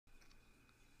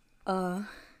Uh,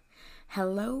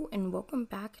 Hello and welcome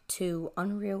back to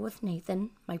Unreal with Nathan,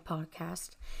 my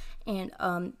podcast. And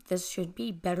this should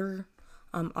be better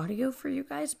audio for you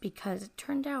guys because it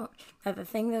turned out that the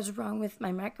thing that's wrong with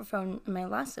my microphone in my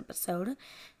last episode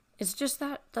is just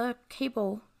that the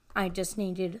cable, I just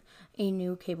needed a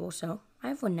new cable, so I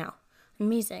have one now.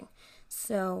 Amazing.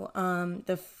 So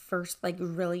the first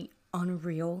really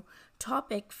unreal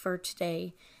topic for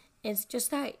today is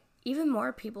just that even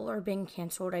more people are being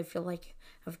canceled. I feel like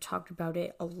I've talked about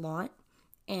it a lot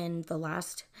in the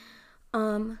last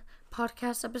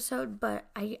podcast episode, but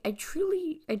I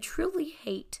truly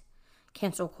hate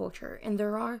cancel culture, and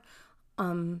there are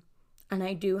and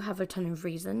I do have a ton of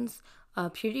reasons.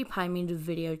 PewDiePie made a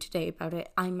video today about it.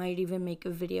 I might even make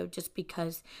a video just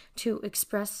because to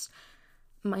express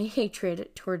my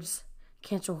hatred towards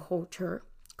cancel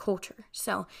culture.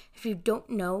 So, if you don't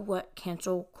know what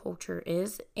cancel culture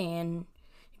is and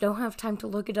you don't have time to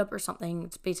look it up or something,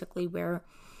 it's basically where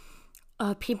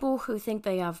people who think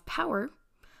they have power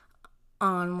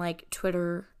on like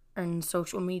Twitter and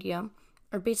social media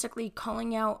are basically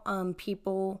calling out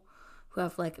people who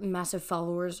have like massive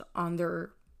followers on their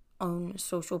own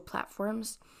social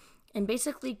platforms and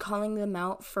basically calling them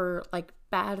out for like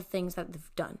bad things that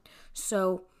they've done.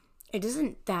 So it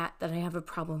isn't that I have a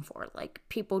problem for. Like,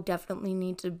 people definitely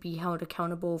need to be held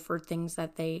accountable for things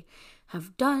that they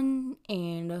have done,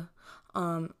 and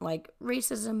like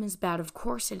racism is bad, of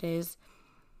course it is,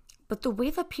 but the way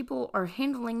that people are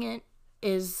handling it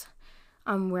is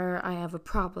where I have a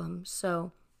problem.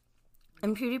 So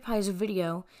in PewDiePie's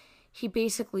video, he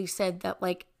basically said that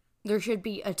like there should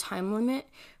be a time limit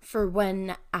for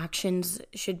when actions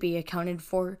should be accounted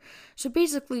for. So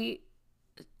basically,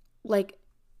 like,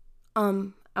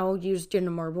 I'll use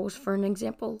Jenna Marbles for an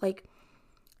example. Like,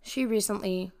 she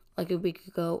recently, like a week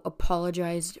ago,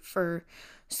 apologized for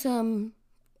some,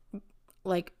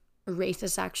 like,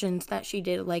 racist actions that she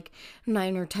did, like,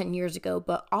 9 or 10 years ago.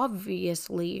 But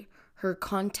obviously, her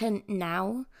content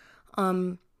now,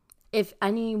 if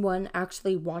anyone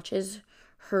actually watches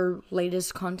her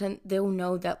latest content, they'll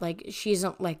know that, like, she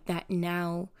isn't like that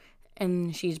now.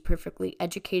 And she's perfectly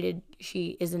educated.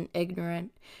 She isn't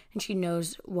ignorant. And she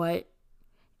knows what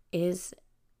is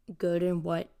good and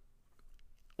what,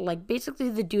 like, basically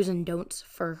the do's and don'ts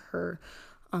for her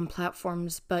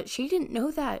platforms. But she didn't know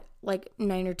that, like,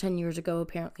 9 or 10 years ago,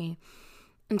 apparently.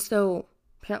 And so,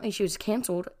 apparently she was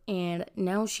canceled. And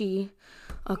now she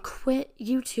quit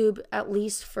YouTube, at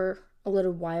least for a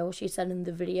little while, she said in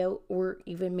the video. Or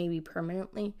even maybe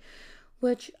permanently.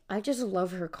 Which, I just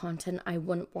love her content. I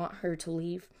wouldn't want her to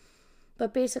leave.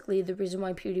 But basically, the reason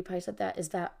why PewDiePie said that is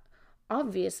that,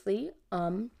 obviously,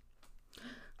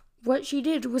 what she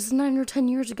did was 9 or 10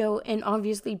 years ago, and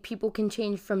obviously people can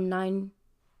change from 9...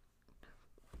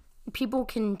 People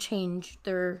can change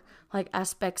their, like,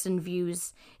 aspects and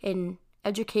views and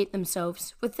educate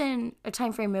themselves within a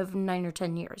time frame of 9 or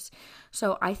 10 years.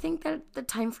 So I think that the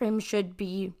time frame should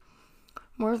be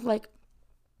more like,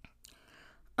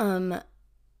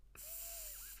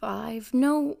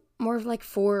 more like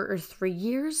 4 or 3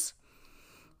 years.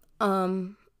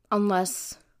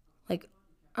 Unless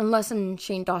in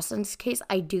Shane Dawson's case,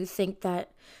 I do think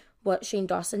that what Shane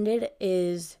Dawson did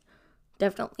is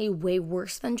definitely way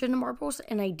worse than Jenna Marbles.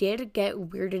 And I did get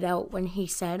weirded out when he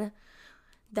said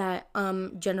that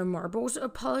Jenna Marbles'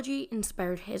 apology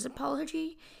inspired his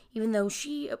apology, even though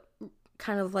she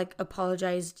kind of like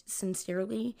apologized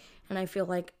sincerely, and I feel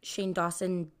like Shane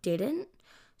Dawson didn't.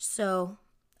 So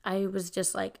I was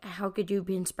just like, how could you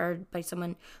be inspired by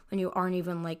someone when you aren't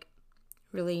even like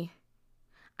really...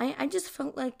 I just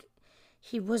felt like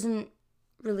he wasn't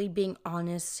really being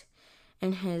honest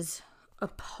in his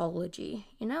apology,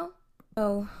 you know?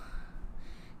 So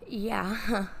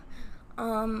yeah.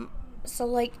 So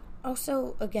like,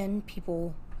 also, again,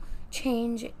 people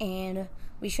change, and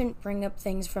we shouldn't bring up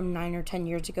things from 9 or 10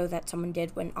 years ago that someone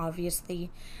did when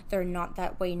obviously they're not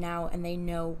that way now and they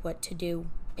know what to do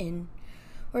in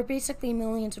where basically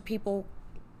millions of people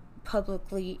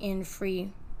publicly and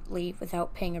freely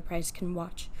without paying a price can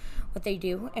watch what they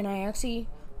do. And I actually,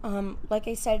 like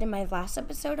I said in my last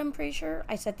episode, I'm pretty sure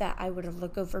I said that I would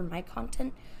look over my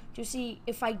content to see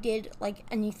if I did like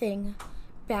anything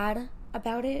bad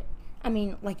about it. I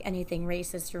mean, like anything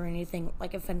racist or anything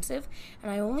like offensive.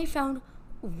 And I only found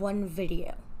one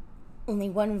video. Only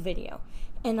one video.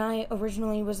 And I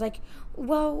originally was like,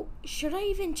 well, should I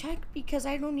even check? Because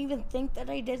I don't even think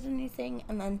that I did anything.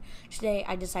 And then today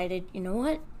I decided, you know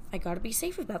what? I gotta be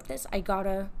safe about this. I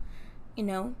gotta,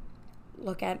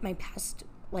 look at my past,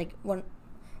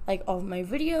 all of my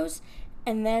videos.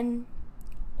 And then,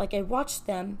 I watched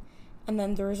them. And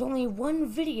then there was only one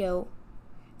video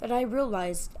that I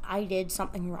realized I did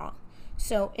something wrong.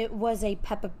 So it was a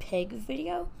Peppa Pig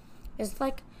video. It's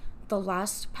like the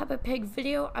last Peppa Pig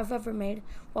video I've ever made.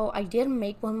 Well, I did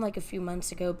make one like a few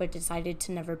months ago, but decided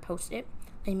to never post it.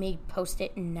 I may post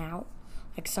it now,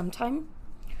 like sometime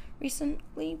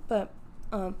recently. But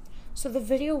so the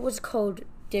video was called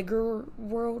Digger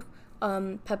World,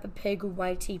 Peppa Pig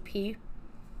YTP,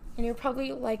 and you're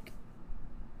probably like,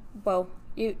 well,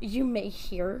 you may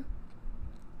hear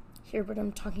what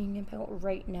I'm talking about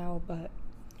right now, but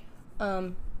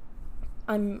I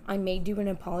may do an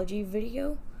apology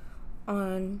video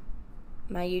on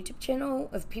my YouTube channel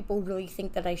if people really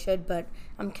think that I should, but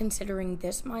I'm considering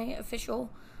this my official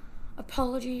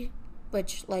apology,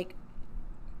 which, like,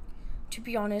 to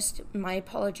be honest, my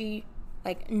apology,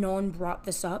 like, no one brought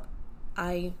this up.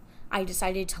 I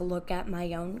decided to look at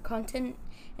my own content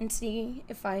and see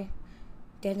if I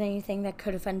did anything that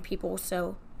could offend people.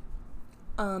 So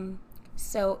in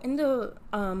the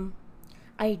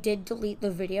I did delete the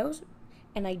videos,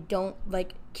 and I don't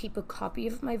like keep a copy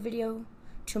of my video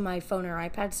to my phone or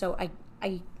iPad, so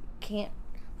I can't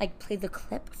like play the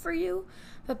clip for you.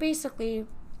 But basically,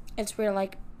 it's where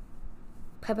like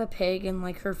Peppa Pig and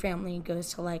like her family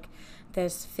goes to like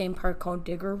this theme park called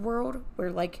Digger World,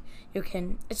 where like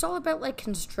it's all about like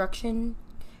construction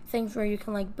things where you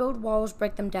can like build walls,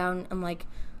 break them down, and like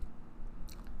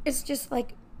it's just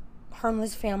like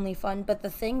harmless family fun. But the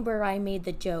thing where I made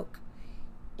the joke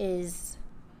is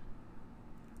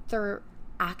their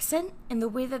accent and the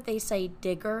way that they say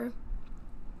digger.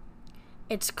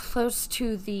 It's close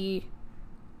to the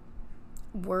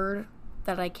word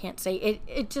that I can't say.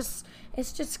 It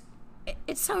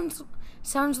sounds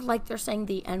like they're saying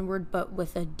the N-word but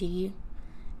with a D.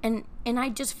 And I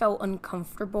just felt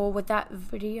uncomfortable with that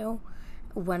video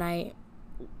when I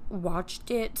watched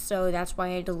it, so that's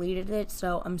why I deleted it.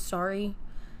 So I'm sorry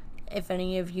if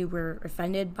any of you were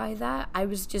offended by that. I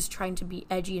was just trying to be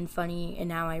edgy and funny, and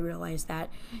now I realize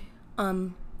that.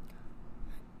 And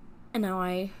now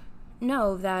I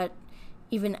know that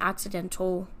even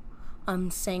accidental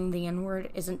saying the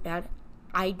N-word isn't bad.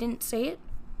 I didn't say it,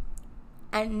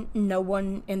 and no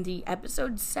one in the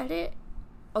episode said it,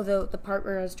 although the part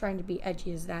where I was trying to be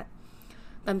edgy is that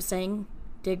them saying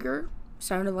digger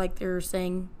sounded like they were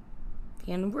saying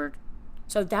the N-word.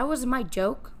 So that was my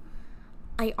joke.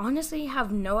 I honestly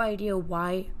have no idea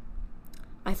why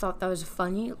I thought that was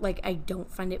funny. Like, I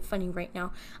don't find it funny right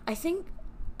now. I think,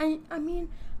 I mean,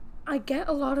 I get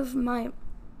a lot of my,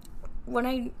 when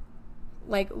I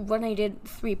did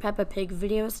 3 Peppa Pig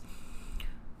videos,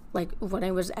 like when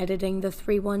I was editing the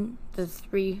 3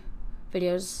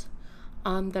 videos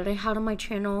that I had on my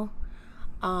channel,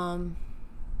 what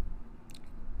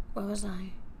was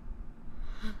I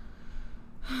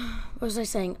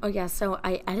saying? Oh yeah, so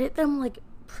I edit them like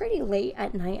pretty late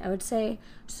at night, I would say.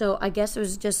 So I guess it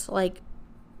was just like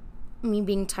me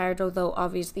being tired, although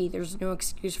obviously there's no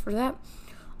excuse for that.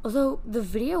 Although the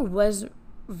video was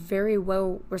very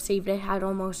well received. It had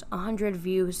almost 100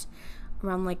 views,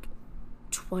 around like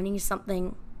 20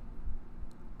 something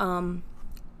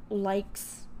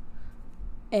likes,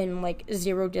 and like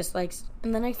 0 dislikes.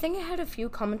 And then I think I had a few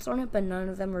comments on it, but none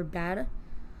of them were bad.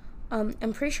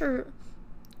 I'm pretty sure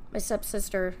my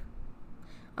stepsister,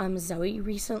 Zoe,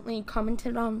 recently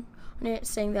commented on it,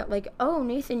 saying that like, oh,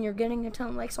 Nathan, you're getting a ton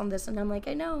of likes on this. And I'm like,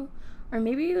 I know. Or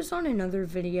maybe it was on another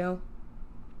video.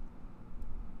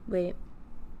 Wait.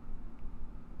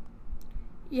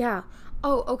 Yeah.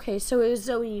 Oh, okay, so it was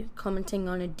Zoe commenting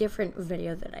on a different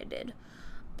video that I did.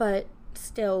 But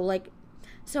still, like,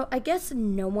 so I guess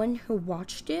no one who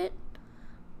watched it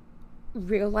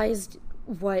realized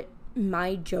what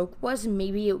my joke was.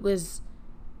 Maybe it was,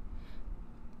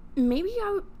 maybe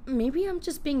I'm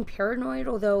just being paranoid,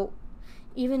 although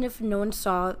even if no one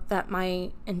saw that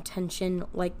my intention,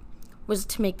 like, was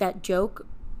to make that joke,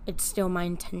 it's still my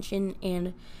intention,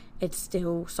 and it's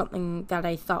still something that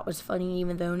I thought was funny,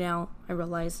 even though now I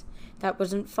realize that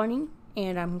wasn't funny,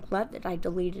 and I'm glad that I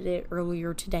deleted it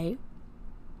earlier today.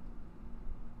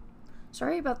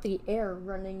 Sorry about the air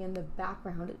running in the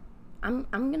background. I'm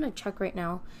gonna check right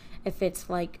now if it's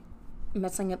like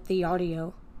messing up the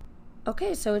audio.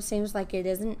 Okay, so it seems like it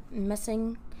isn't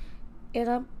messing it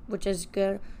up, which is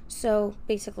good. So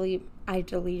basically, I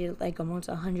deleted like almost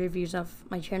 100 views off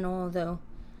my channel, although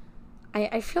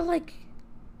I feel like,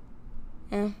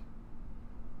 I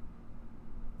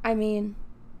mean,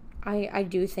 I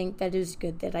do think that is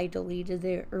good that I deleted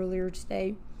it earlier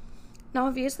today. Now,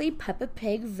 obviously, Peppa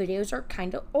Pig videos are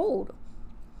kind of old.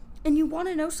 And you want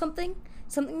to know something?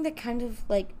 Something that kind of,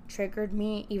 like, triggered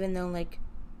me, even though, like,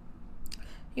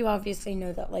 you obviously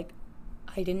know that, like,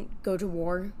 I didn't go to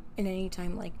war in any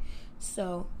time, like,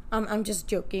 so, I'm just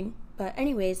joking, but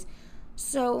anyways,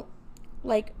 so,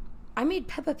 like, I made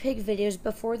Peppa Pig videos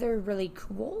before they were really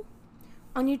cool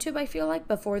on YouTube, I feel like,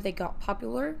 before they got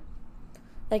popular.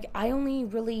 Like, I only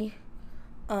really,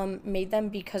 made them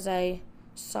because I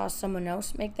saw someone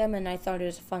else make them, and I thought it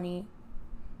was funny,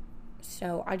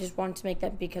 so I just wanted to make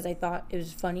them because I thought it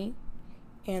was funny,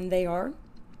 and they are.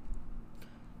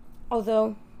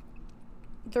 Although,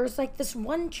 there's like this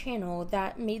one channel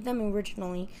that made them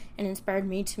originally and inspired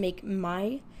me to make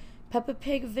my Peppa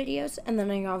Pig videos, and then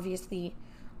I obviously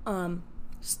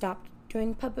stopped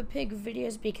doing Peppa Pig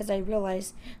videos because I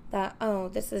realized that, oh,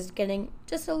 this is getting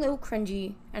just a little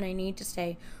cringy and I need to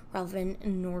stay relevant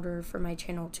in order for my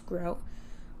channel to grow.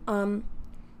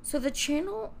 So the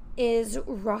channel is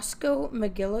Roscoe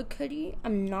McGillicuddy.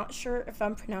 I'm not sure if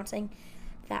I'm pronouncing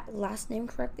that last name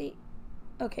correctly.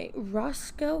 Okay,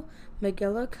 Roscoe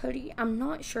McGillicuddy. I'm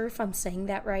not sure if I'm saying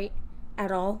that right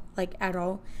at all. Like, at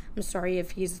all. I'm sorry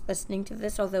if he's listening to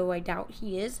this, although I doubt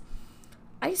he is.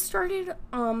 I started,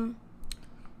 what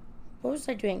was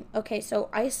I doing? Okay, so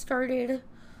I started,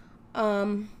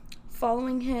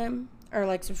 following him, or,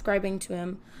 like, subscribing to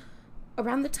him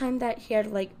around the time that he had,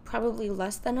 like, probably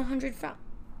less than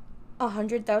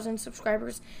 100,000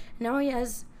 subscribers. Now he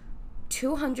has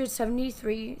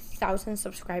 273,000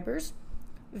 subscribers.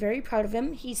 Very proud of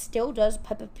him. He still does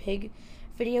Peppa Pig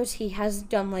videos. He has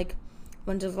done, like,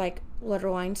 ones of, like,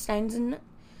 Little Einsteins and,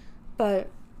 but,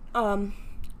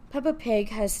 Peppa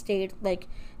Pig has stayed, like,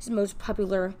 his most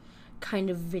popular kind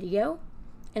of video,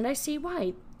 and I see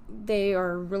why. They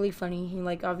are really funny. He,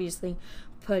 like, obviously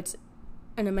puts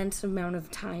an immense amount of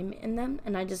time in them,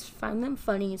 and I just found them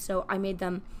funny, so I made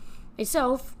them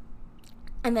myself.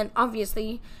 And then,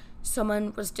 obviously,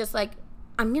 someone was just like,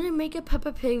 I'm gonna make a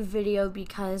Peppa Pig video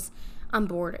because I'm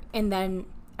bored. And then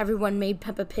everyone made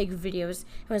Peppa Pig videos.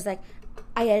 It was like,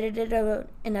 I edited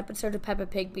an episode of Peppa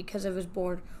Pig because I was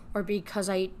bored, or because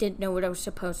I didn't know what I was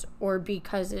supposed to, or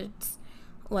because it's,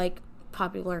 like,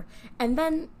 popular. And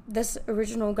then this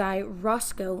original guy,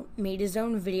 Roscoe, made his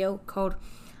own video called,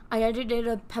 I edited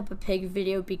a Peppa Pig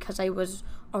video because I was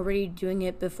already doing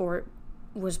it before it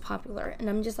was popular. And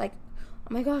I'm just like,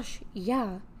 oh my gosh,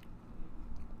 yeah.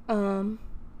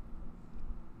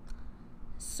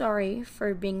 Sorry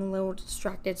for being a little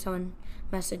distracted. Someone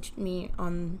messaged me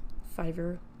on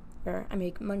Fiverr where I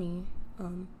make money,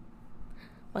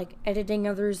 like editing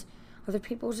other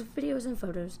people's videos and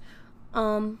photos.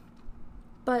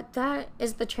 But that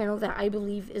is the channel that I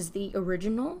believe is the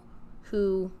original,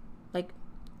 who, like,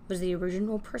 was the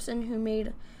original person who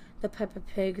made the Peppa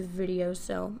Pig video.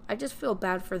 So I just feel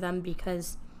bad for them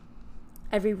because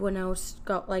everyone else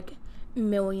got, like,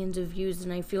 millions of views,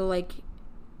 and I feel like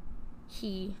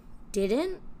he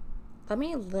didn't. Let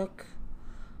me look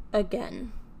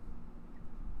again.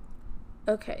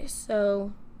 Okay,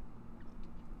 so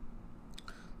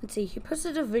let's see. He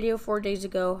posted a video 4 days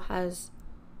ago.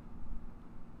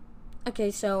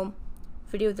 So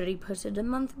video that he posted a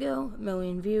month ago, 1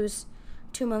 million views.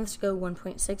 2 months ago,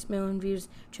 1.6 million views.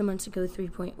 2 months ago,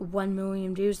 3.1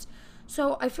 million views.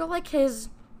 So I feel like his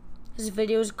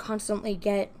videos constantly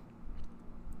get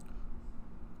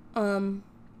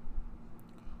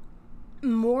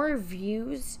more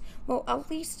views. Well, at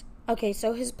least, okay,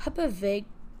 so his Peppa Pig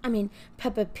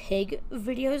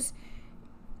videos,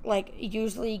 like,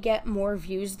 usually get more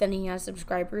views than he has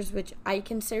subscribers, which I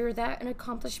consider that an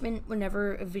accomplishment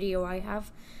whenever a video I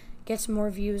have gets more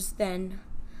views than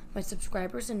my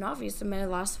subscribers. And obviously my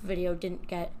last video didn't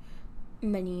get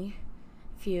many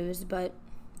views, but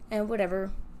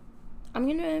whatever. I'm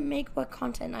gonna make what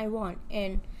content I want,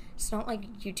 and it's not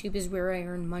like YouTube is where I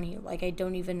earn money. Like, I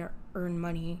don't even earn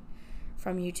money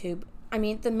from YouTube. I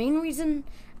mean, the main reason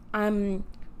I'm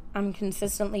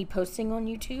consistently posting on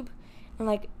YouTube and,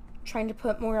 like, trying to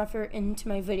put more effort into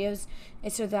my videos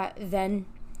is so that then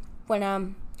when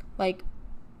I'm, like,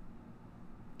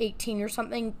 18 or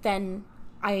something, then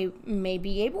I may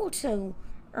be able to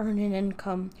earn an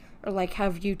income or, like,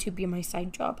 have YouTube be my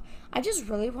side job. I just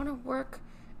really want to work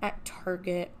at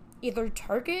Target, either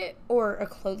Target or a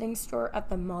clothing store at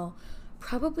the mall,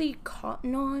 probably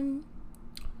Cotton On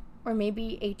or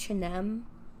maybe H&M,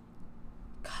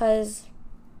 cause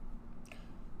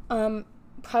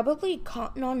probably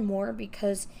Cotton On more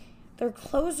because their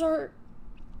clothes are,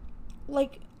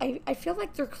 like, I feel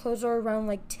like their clothes are around,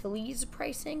 like, Tilly's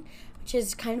pricing, which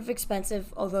is kind of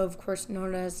expensive, although of course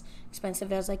not as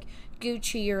expensive as, like,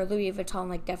 Gucci or Louis Vuitton.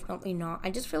 Like, definitely not. I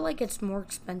just feel like it's more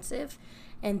expensive,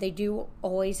 and they do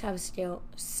always have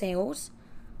sales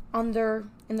in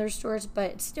their stores,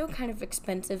 but it's still kind of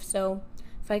expensive. So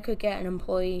if I could get an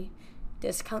employee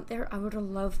discount there, I would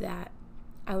love that.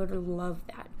 I would love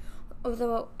that.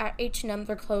 Although at H&M,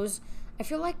 their clothes, I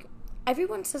feel like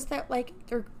everyone says that, like,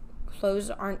 their clothes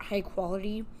aren't high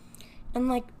quality. And,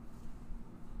 like,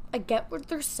 I get what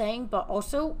they're saying, but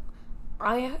also,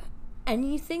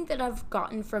 anything that I've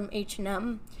gotten from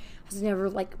H&M has never,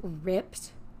 like,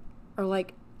 ripped. Or,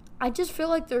 like, I just feel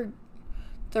like their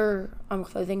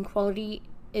clothing quality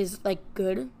is, like,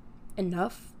 good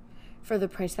enough for the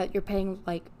price that you're paying,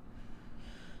 like.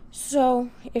 So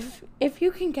if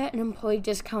you can get an employee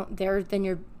discount there,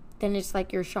 then it's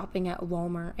like you're shopping at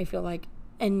Walmart, I feel like,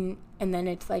 and then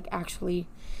it's like actually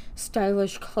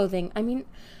stylish clothing. I mean,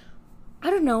 I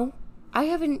don't know. I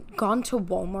haven't gone to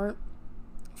Walmart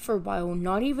for a while,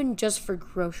 not even just for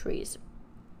groceries.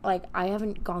 Like, I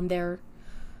haven't gone there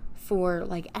for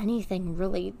like anything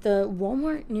really. The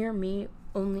Walmart near me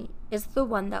only is the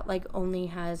one that like only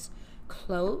has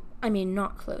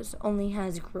not clothes, only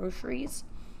has groceries.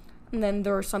 And then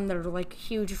there are some that are like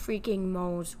huge freaking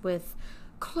malls with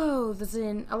clothes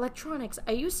and electronics.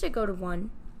 I used to go to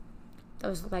one that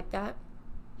was like that.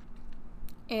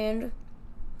 And,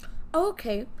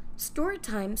 okay, story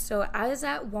time. So I was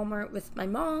at Walmart with my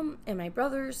mom and my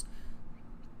brothers.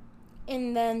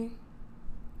 And then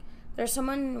there's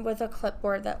someone with a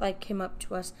clipboard that like came up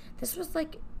to us. This was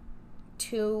like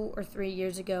 2 or 3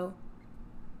 years ago.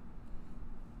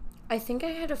 I think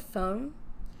I had a phone.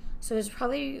 So it was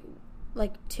probably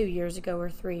like 2 years ago or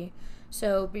 3.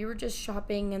 So we were just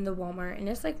shopping in the Walmart. And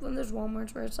it's like one of those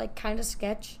Walmarts where it's like kind of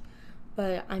sketch.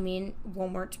 But I mean,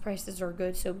 Walmart's prices are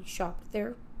good. So we shopped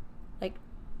there. Like,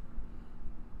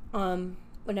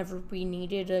 whenever we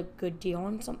needed a good deal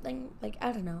on something. Like,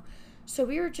 I don't know. So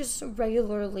we were just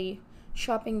regularly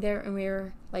shopping there. And we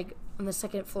were like on the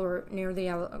second floor near the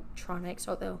electronics.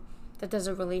 Although that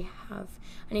doesn't really have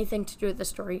anything to do with the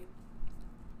story.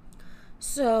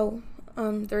 So,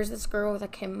 there's this girl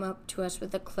that came up to us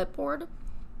with a clipboard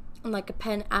and, like, a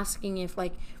pen asking if,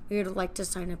 like, we would like to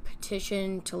sign a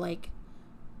petition to, like,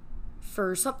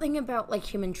 for something about, like,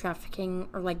 human trafficking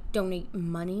or, like, donate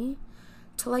money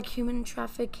to, like, human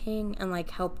trafficking and, like,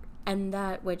 help end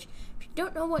that, which, if you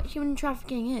don't know what human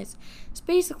trafficking is, it's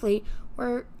basically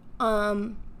where,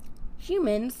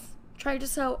 humans try to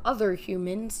sell other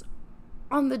humans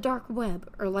on the dark web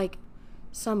or, like,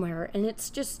 somewhere, and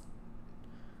it's just,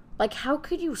 like, how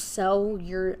could you sell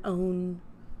your own,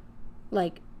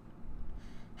 like,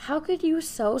 how could you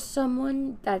sell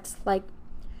someone that's, like,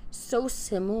 so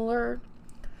similar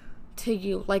to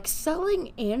you? Like,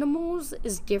 selling animals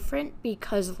is different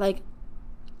because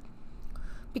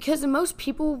most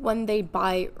people, when they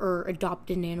buy or adopt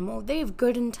an animal, they have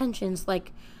good intentions,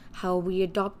 like how we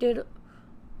adopted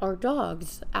our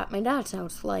dogs at my dad's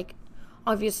house. Like,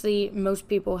 obviously, most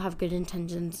people have good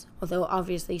intentions, although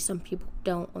obviously some people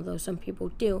don't, although some people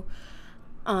do.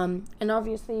 And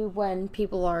obviously when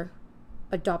people are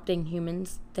adopting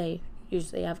humans, they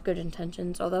usually have good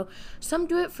intentions, although some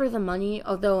do it for the money,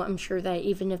 although I'm sure that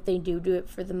even if they do it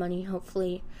for the money,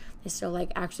 hopefully they still,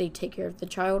 like, actually take care of the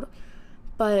child.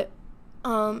 But,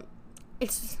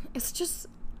 it's just,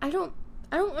 I don't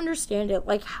understand it.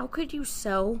 Like, how could you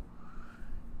sell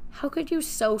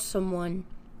someone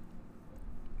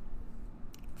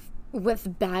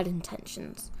with bad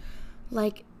intentions?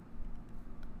 Like,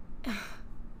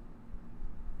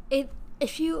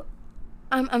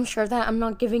 I'm sure that I'm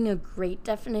not giving a great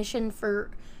definition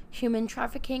for human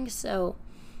trafficking, so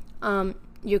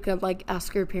you could, like,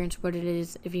 ask your parents what it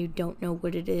is if you don't know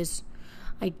what it is.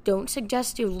 I don't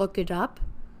suggest you look it up.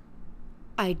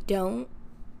 I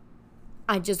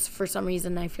just, for some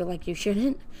reason, I feel like you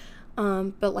shouldn't.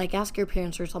 But, like, ask your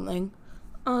parents or something.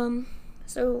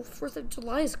 So 4th of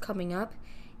July is coming up,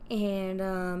 and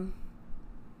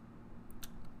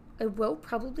I will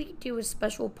probably do a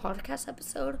special podcast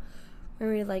episode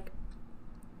where we, like,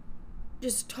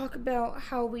 just talk about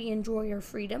how we enjoy our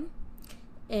freedom.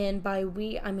 And by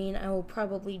we, I mean I will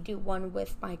probably do one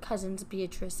with my cousins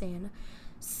Beatrice and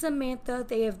Samantha.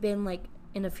 They have been, like,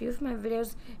 in a few of my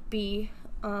videos. B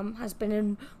has been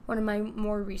in one of my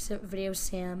more recent videos.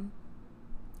 Sam,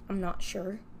 I'm not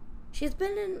sure. She's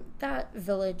been in that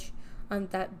village,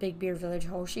 that Big Beer Village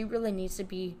Hall. She really needs to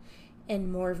be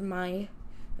in more of my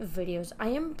videos. I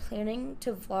am planning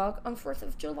to vlog on 4th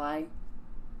of July.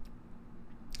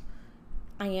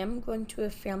 I am going to a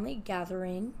family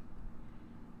gathering.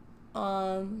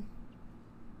 I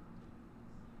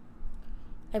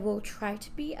will try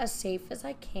to be as safe as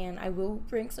I can. I will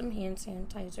bring some hand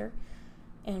sanitizer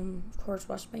and, of course,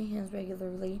 wash my hands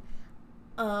regularly.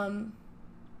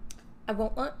 I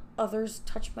won't let others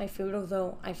touch my food,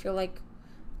 although I feel like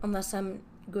unless I'm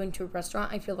going to a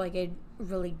restaurant, I feel like I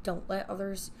really don't let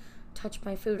others touch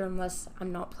my food unless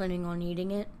I'm not planning on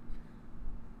eating it.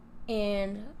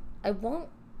 And I don't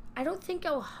think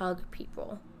I'll hug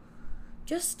people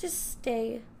just to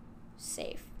stay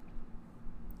safe.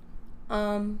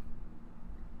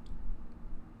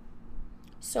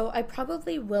 So I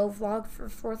probably will vlog for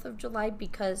 4th of July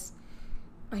because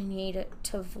I need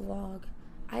to vlog.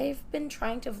 I've been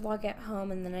trying to vlog at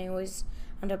home and then I always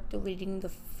end up deleting the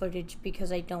footage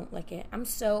because I don't like it. I'm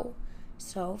so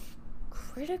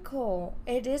self-critical.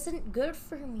 It isn't good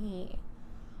for me.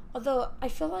 Although I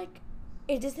feel like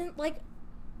it isn't like,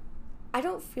 I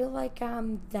don't feel like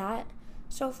I'm that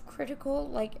self-critical.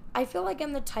 Like, I feel like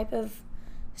I'm the type of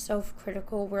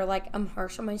self-critical where like I'm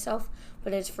harsh on myself,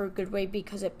 but it's for a good way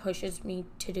because it pushes me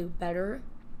to do better.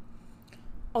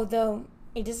 Although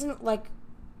it isn't like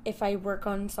if I work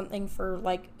on something for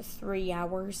like 3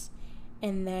 hours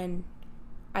and then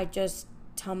I just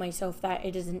tell myself that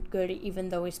it isn't good even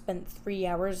though I spent 3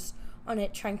 hours on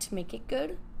it trying to make it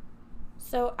good.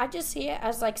 So I just see it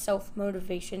as like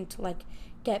self-motivation to like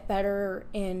get better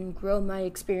and grow my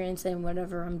experience in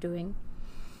whatever I'm doing.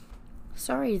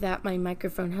 Sorry that my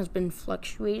microphone has been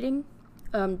fluctuating,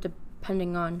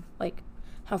 depending on like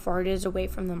how far it is away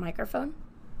from the microphone.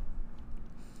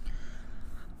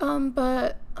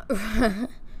 But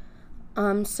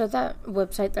so that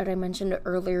website that I mentioned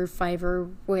earlier,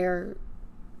 Fiverr, where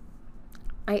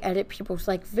I edit people's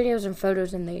like videos and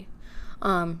photos, and they,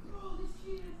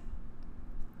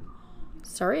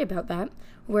 sorry about that,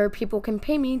 where people can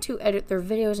pay me to edit their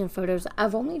videos and photos.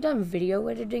 I've only done video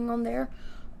editing on there.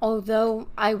 Although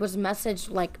I was messaged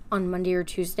like on Monday or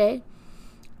Tuesday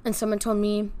and someone told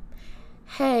me,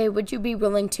 hey, would you be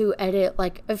willing to edit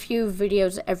like a few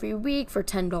videos every week for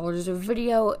 $10 a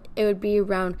video? It would be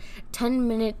around 10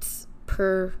 minutes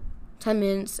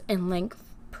in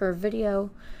length per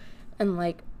video. And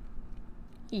like,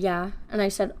 yeah. And I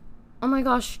said, oh my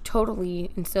gosh, totally.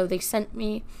 And so they sent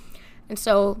me. And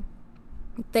so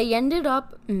they ended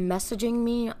up messaging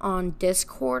me on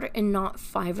Discord and not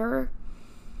Fiverr.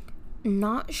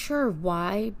 Not sure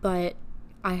why, but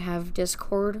I have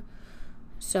Discord.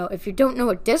 So if you don't know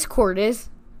what Discord is,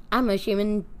 I'm a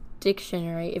human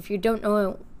dictionary. If you don't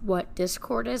know what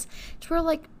Discord is, it's where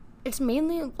like it's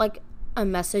mainly like a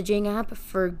messaging app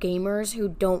for gamers who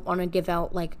don't want to give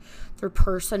out like their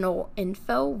personal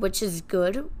info, which is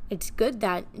good. It's good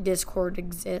that Discord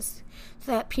exists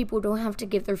so that people don't have to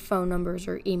give their phone numbers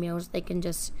or emails. They can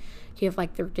just give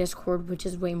like their Discord, which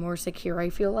is way more secure,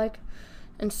 I feel like.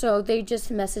 And so they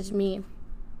just messaged me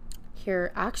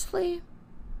here. Actually,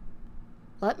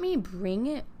 let me bring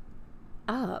it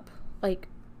up. Like,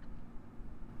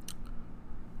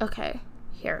 okay,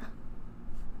 here.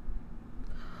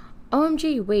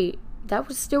 OMG, wait, that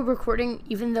was still recording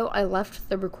even though I left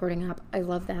the recording app. I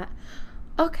love that.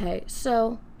 Okay,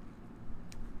 so,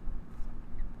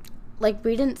 like,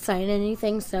 we didn't sign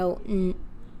anything, so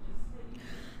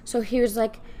here's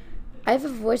like, I have a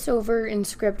voiceover and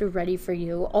script ready for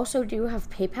you. Also, do you have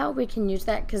PayPal? We can use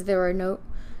that because there are no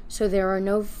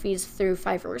fees through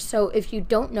Fiverr. So if you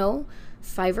don't know,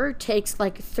 Fiverr takes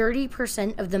like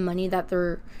 30% of the money that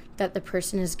the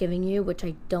person is giving you, which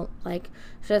I don't like.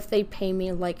 So if they pay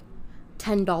me like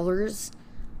 $10,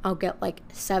 I'll get like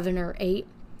 7 or 8.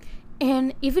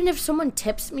 And even if someone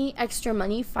tips me extra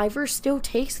money, Fiverr still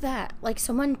takes that. Like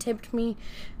someone tipped me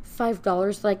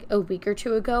 $5 like a week or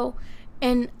two ago,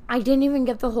 and I didn't even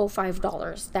get the whole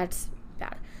 $5. That's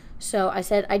bad. So I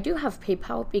said I do have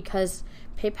PayPal because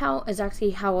PayPal is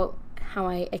actually how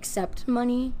I accept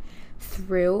money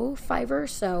through Fiverr.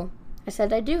 So I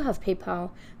said I do have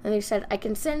PayPal. And they said I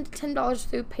can send $10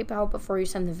 through PayPal before you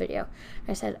send the video.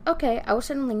 I said, okay, I will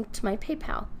send a link to my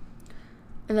PayPal.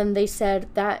 And then they said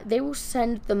that they will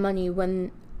send the money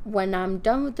when I'm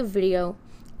done with the video,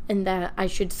 and that I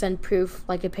should send proof,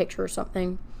 like a picture or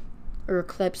something, or a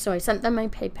clip. So I sent them my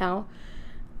PayPal,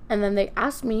 and then they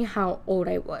asked me how old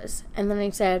I was, and then I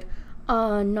said,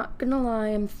 not gonna lie,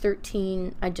 I'm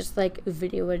 13. I just like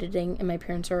video editing, and my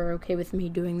parents are okay with me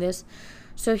doing this.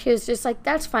 So he was just like,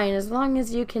 that's fine, as long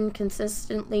as you can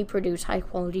consistently produce high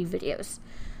quality videos.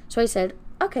 So I said,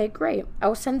 okay, great.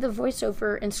 I'll send the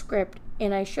voiceover and script,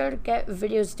 and I should get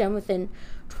videos done within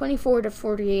 24 to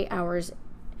 48 hours.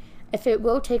 If it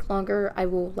will take longer, I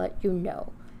will let you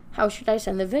know. How should I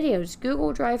send the videos?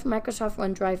 Google Drive, Microsoft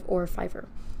OneDrive, or Fiverr?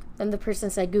 Then the person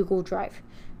said Google Drive.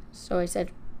 So I said,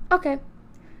 okay.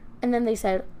 And then they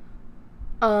said,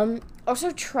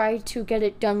 also try to get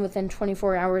it done within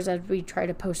 24 hours as we try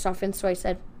to post often. So I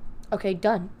said, okay,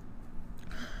 done.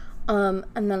 And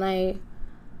then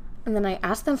And then I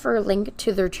asked them for a link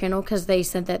to their channel because they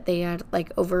said that they had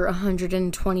like over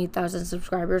 120,000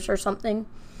 subscribers or something.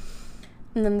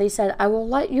 And then they said, I will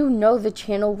let you know the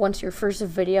channel once your first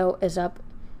video is up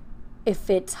if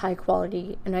it's high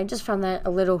quality. And I just found that a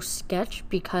little sketch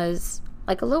because,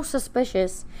 like, a little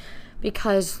suspicious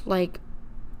because, like,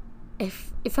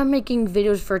 if I'm making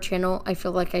videos for a channel, I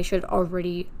feel like I should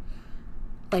already,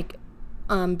 like,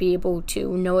 be able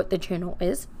to know what the channel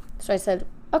is. So I said,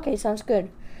 okay, sounds good.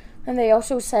 And they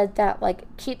also said that, like,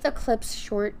 keep the clips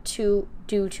short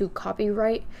due to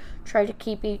copyright. Try to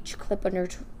keep each clip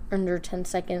under 10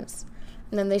 seconds.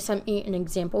 And then they sent me an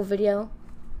example video.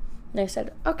 And I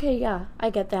said, okay, yeah, I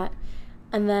get that.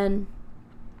 And then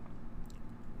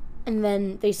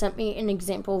they sent me an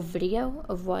example video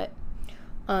of what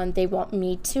they want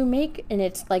me to make. And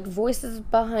it's like voices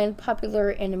behind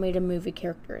popular animated movie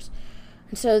characters.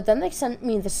 And so then they sent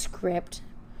me the script.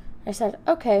 I said,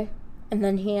 okay. And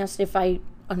then he asked if I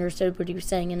understood what he was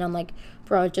saying. And I'm like,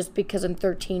 bro, just because I'm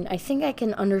 13, I think I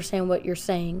can understand what you're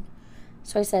saying.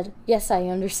 So I said, yes, I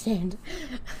understand.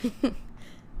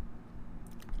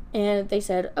 And they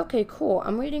said, okay, cool.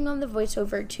 I'm waiting on the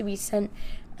voiceover to be sent,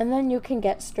 and then you can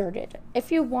get started.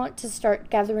 If you want to start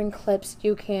gathering clips,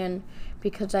 you can,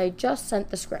 because I just sent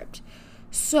the script.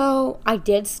 So I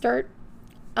did start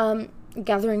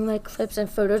gathering like clips and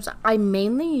photos. I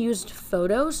mainly used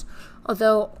photos,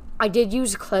 although I did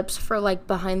use clips for like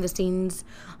behind the scenes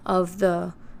of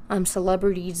the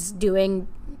celebrities doing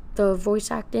the voice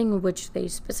acting, which they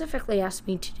specifically asked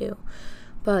me to do.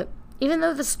 But even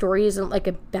though the story isn't like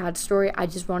a bad story, I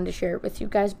just wanted to share it with you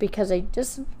guys because I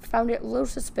just found it a little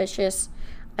suspicious.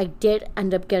 I did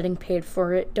end up getting paid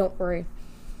for it, don't worry.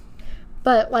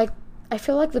 But like, I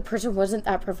feel like the person wasn't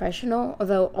that professional,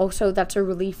 although also that's a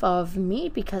relief of me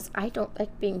because I don't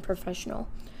like being professional.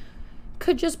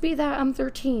 Could just be that I'm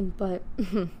 13, but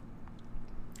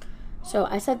so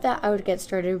I said that I would get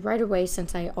started right away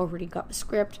since I already got the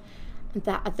script, and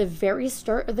that at the very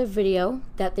start of the video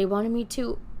that they wanted me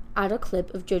to add a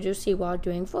clip of Jojo Siwa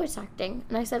doing voice acting.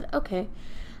 And I said, okay.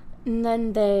 And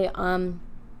then they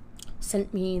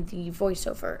sent me the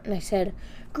voiceover. And I said,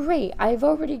 great, I've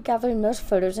already gathered most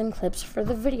photos and clips for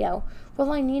the video.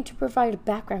 Well, I need to provide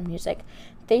background music.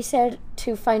 They said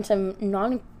to find some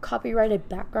non-copyrighted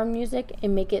background music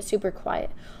and make it super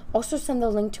quiet. Also send the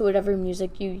link to whatever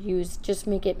music you use, just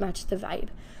make it match the vibe.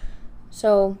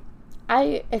 So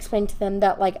I explained to them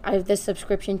that like I have this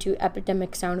subscription to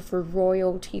Epidemic Sound for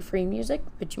royalty-free music,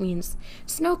 which means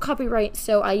it's no copyright,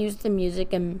 so I use the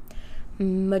music in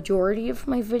majority of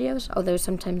my videos, although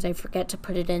sometimes I forget to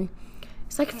put it in.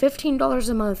 It's like $15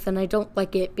 a month, and I don't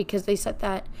like it because they said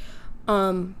that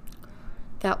that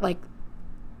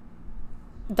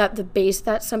the base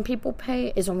that some people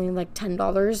pay is only like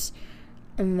 $10,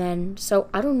 and then so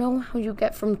I don't know how you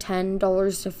get from $10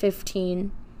 to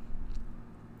 $15.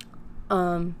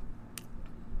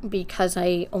 Because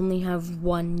I only have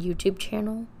one YouTube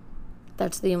channel.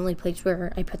 That's the only place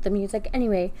where I put the music.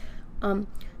 Anyway,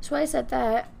 so I said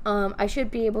that I should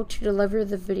be able to deliver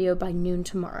the video by noon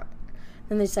tomorrow.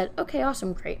 And they said, okay,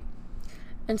 awesome, great.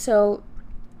 And so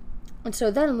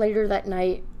then later that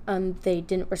night, they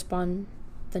didn't respond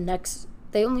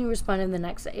they only responded the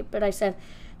next day. But I said,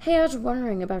 hey, I was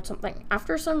wondering about something.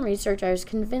 After some research, I was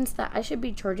convinced that I should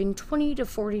be charging $20 to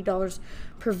 $40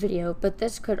 per video, but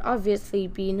this could obviously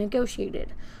be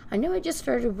negotiated. I know I just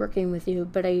started working with you,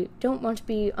 but I don't want to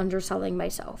be underselling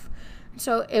myself.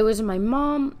 So it was my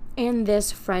mom and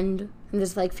this friend, and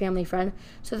this like family friend.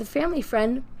 So the family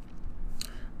friend,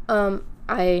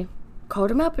 I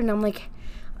called him up and I'm like,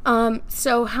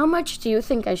 so how much do you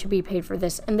think I should be paid for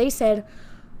this? And they said,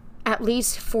 at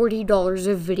least $40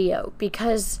 a video,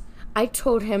 because I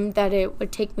told him that it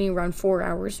would take me around 4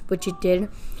 hours, which it did.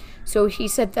 So he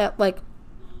said that like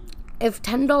if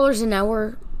 $10 an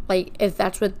hour, like if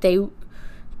that's what they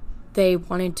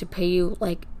wanted to pay you,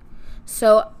 like,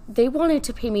 so they wanted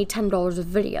to pay me $10 a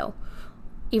video,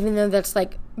 even though that's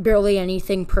like barely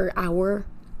anything per hour.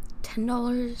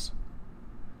 $10.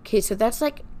 Okay, so that's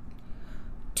like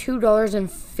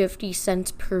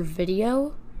 $2.50 per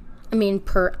video.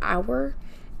 Per hour.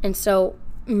 And so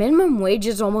minimum wage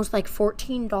is almost like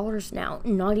 $14 now,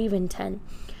 not even 10.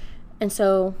 And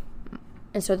so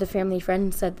the family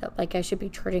friend said that like I should be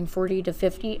charging 40 to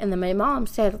 50, and then my mom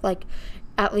said like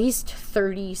at least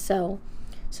 30. So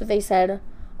they said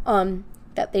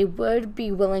that they would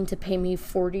be willing to pay me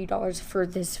 $40 for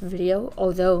this video,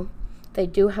 although they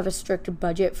do have a strict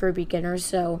budget for beginners,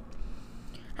 so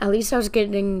at least I was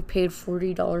getting paid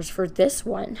 $40 for this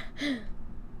one.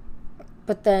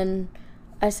 But then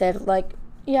I said, like,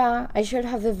 Yeah, I should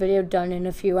have the video done in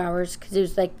a few hours because it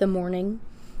was like the morning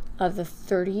of the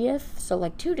 30th, so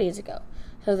like 2 days ago.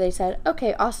 So they said,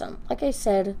 okay, awesome. Like I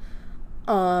said,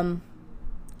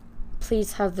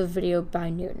 please have the video by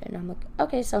noon. And I'm like,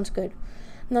 okay, sounds good.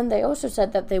 And then they also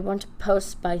said that they want to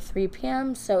post by 3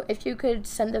 p.m. So if you could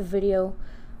send the video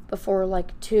before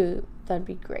like 2, that'd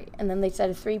be great. And then they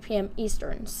said 3 p.m.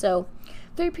 Eastern. So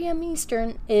 3 p.m.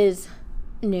 Eastern is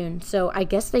noon. So I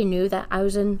guess they knew that I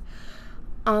was in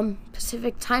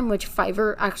Pacific time, which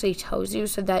Fiverr actually tells you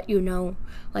so that you know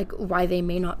like why they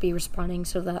may not be responding,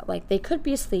 so that like they could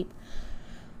be asleep.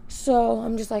 So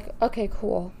I'm just like, okay,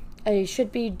 cool. I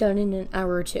should be done in an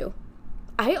hour or two.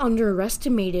 I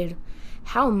underestimated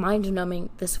how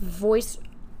mind-numbing this voice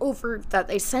over that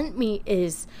they sent me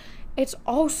is. It's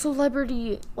all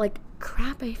celebrity like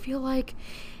crap. I feel like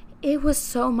it was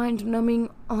so mind-numbing.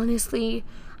 Honestly,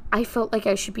 I felt like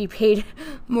I should be paid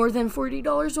more than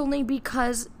 $40 only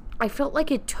because I felt like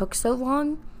it took so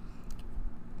long.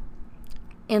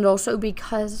 And also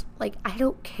because, like, I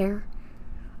don't care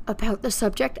about the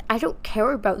subject. I don't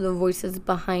care about the voices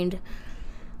behind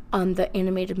the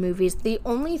animated movies. The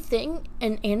only thing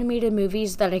in animated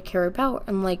movies that I care about,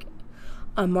 and like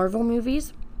Marvel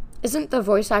movies, isn't the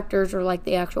voice actors or like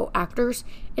the actual actors.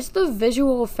 It's the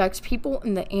visual effects people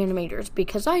and the animators,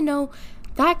 because I know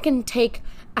that can take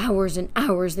hours and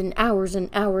hours and hours and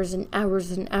hours and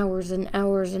hours and hours and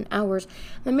hours and hours.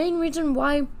 The main reason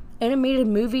why animated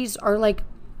movies are like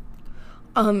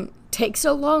take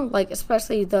so long, like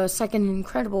especially the second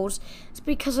Incredibles, is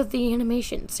because of the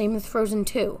animation. Same with Frozen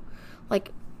 2.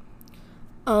 Like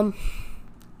the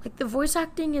voice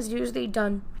acting is usually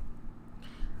done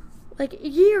like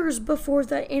years before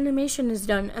the animation is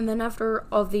done, and then after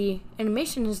all the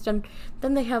animation is done,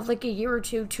 then they have like a year or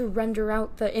two to render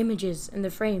out the images and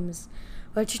the frames,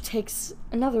 which takes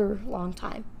another long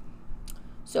time.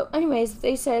 So anyways,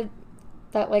 they said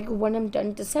that like when I'm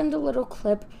done to send a little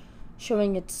clip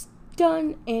showing it's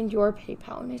done and your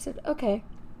PayPal. And I said, okay.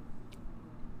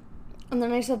 And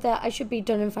then I said that I should be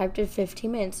done in 5 to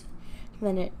 15 minutes. And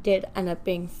then it did end up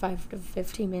being 5 to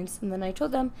 15 minutes. And then I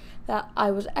told them that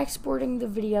I was exporting the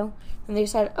video. And they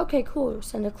said, okay, cool,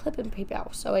 send a clip in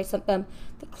PayPal. So I sent them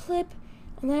the clip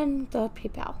and then the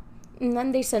PayPal. And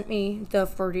then they sent me the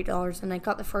 $40 and I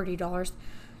got the $40.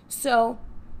 So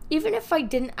even if I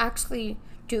didn't actually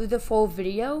do the full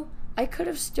video, I could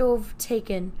have still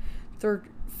taken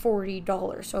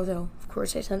 $40, although of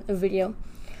course I sent the video.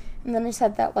 And then I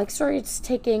said that like, sorry it's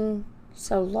taking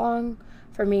so long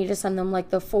for me to send them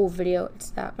like the full video. It's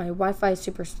that my Wi-Fi is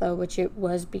super slow, which it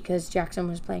was because Jackson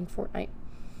was playing Fortnite.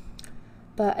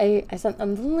 But I sent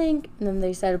them the link, and then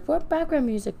they said, what background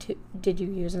music did you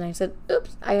use? And I said,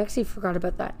 oops, I actually forgot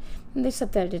about that. And they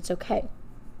said that it's okay.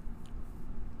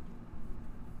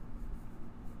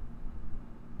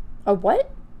 A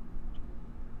what?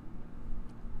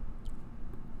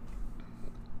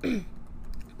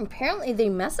 Apparently they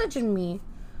messaged me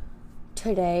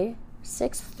today,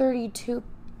 6:32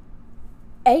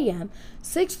 a.m.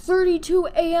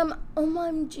 6:32 a.m.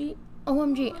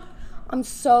 OMG. I'm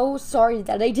so sorry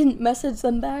that I didn't message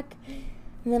them back.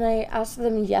 And then I asked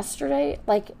them yesterday,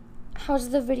 like, how's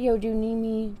the video? Do you need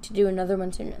me to do another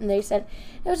one soon? And they said,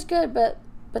 it was good, but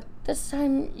this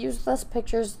time use less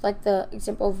pictures like the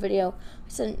example video. I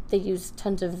said they used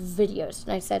tons of videos.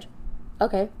 And I said,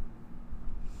 okay.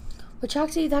 Which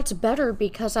actually that's better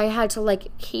because I had to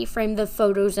like keyframe the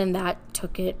photos and that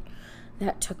took a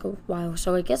while.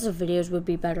 So I guess the videos would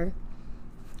be better.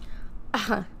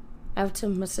 I have to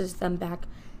message them back.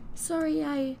 Sorry,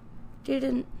 I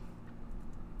didn't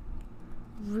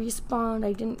respond.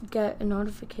 I didn't get a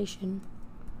notification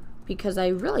because I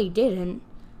really didn't.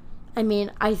 I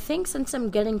mean, I think since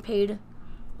I'm getting paid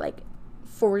like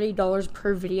 $40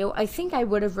 per video, I think I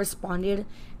would have responded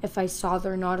if I saw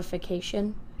their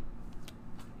notification.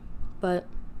 But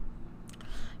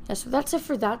yeah, so that's it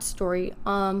for that story.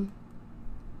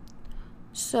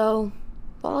 So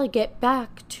while I get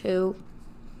back to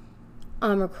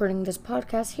recording this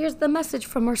podcast, here's the message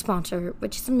from our sponsor,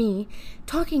 which is me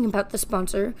talking about the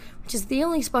sponsor, which is the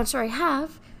only sponsor I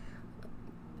have,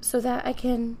 so that I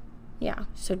can,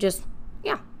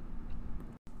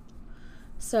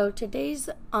 So today's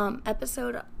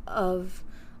episode of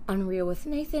Unreal with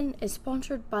Nathan is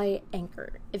sponsored by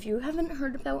Anchor. If you haven't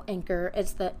heard about Anchor,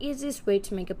 it's the easiest way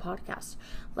to make a podcast.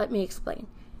 Let me explain.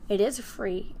 It is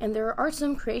free, and there are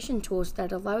some creation tools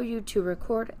that allow you to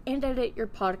record and edit your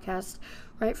podcast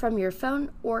right from your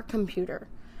phone or computer.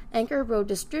 Anchor will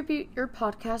distribute your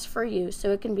podcast for you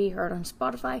so it can be heard on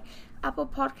Spotify, Apple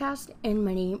Podcasts, and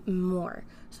many more,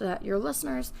 so that your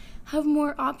listeners have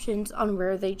more options on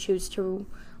where they choose to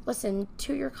listen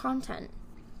to your content.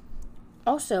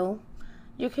 Also,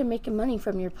 you can make money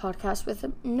from your podcast with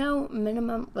no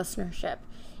minimum listenership,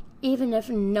 even if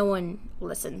no one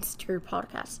listens to your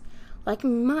podcast, like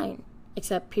mine,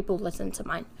 except people listen to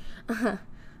mine.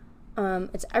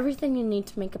 It's everything you need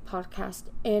to make a podcast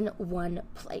in one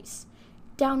place.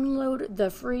 Download the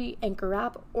free Anchor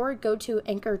app or go to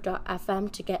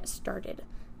anchor.fm to get started.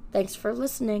 Thanks for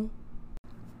listening.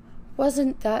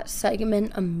 Wasn't that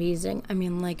segment amazing? I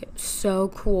mean, so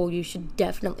cool. You should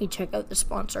definitely check out the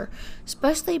sponsor,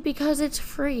 especially because it's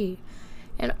free.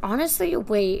 And honestly,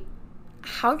 wait,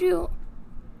 how do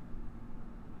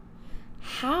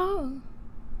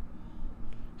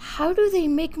they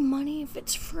make money if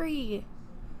it's free?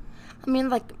 I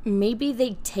mean, maybe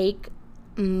they take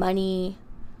money,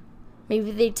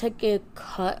 maybe they took a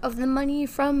cut of the money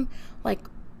from,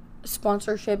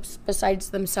 sponsorships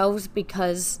besides themselves,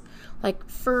 because,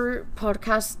 for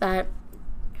podcasts that,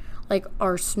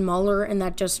 are smaller and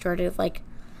that just started,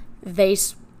 they,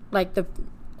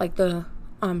 the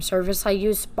service I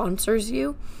use sponsors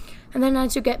you, and then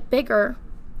as you get bigger,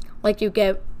 you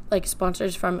get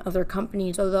sponsors from other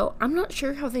companies, although I'm not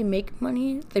sure how they make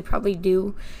money. They probably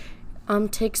do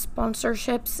take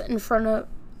sponsorships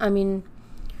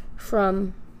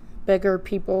from bigger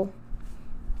people,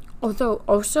 although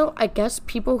also I guess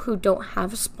people who don't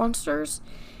have sponsors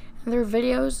in their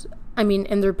videos,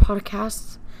 in their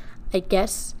podcasts, I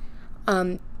guess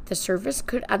the service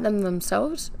could add them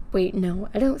themselves. Wait, no,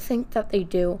 I don't think that they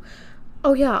do.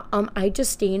 Oh yeah, I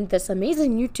just seen this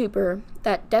amazing YouTuber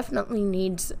that definitely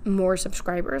needs more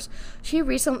subscribers. She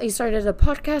recently started a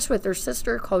podcast with her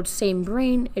sister called Same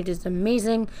Brain. It is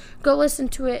amazing. Go listen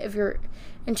to it if you're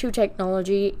into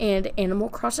technology and Animal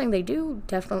Crossing. They do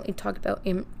definitely talk about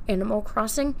Animal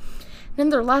Crossing. And in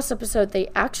their last episode, they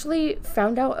actually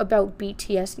found out about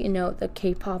BTS, the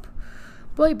K-pop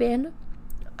boy band.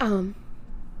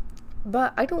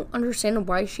 But I don't understand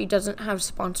why she doesn't have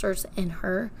sponsors in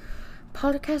her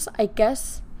podcast. I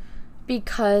guess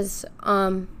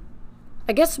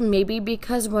maybe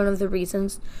because one of the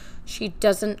reasons she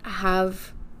doesn't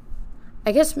have,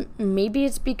 maybe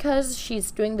it's because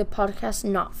she's doing the podcast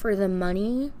not for the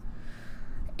money,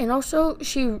 and also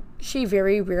she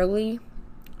very rarely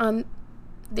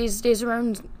these days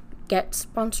around gets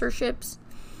sponsorships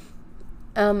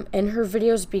in her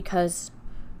videos, because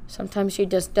sometimes she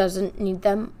just doesn't need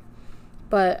them,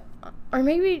 or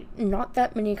maybe not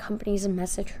that many companies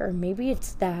message her. Maybe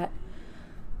it's that.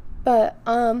 But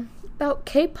about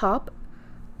K-pop,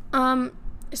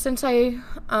 since I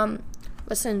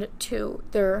listened to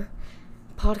their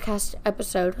podcast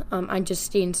episode,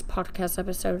 Justine's podcast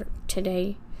episode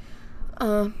today,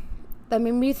 that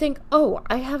made me think,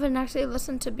 I haven't actually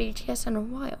listened to BTS in a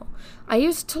while. I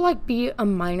used to be a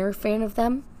minor fan of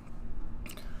them,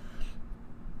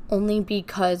 only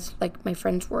because my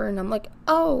friends were, and I'm like,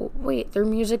 oh wait, their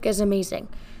music is amazing.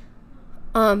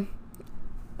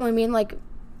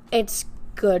 It's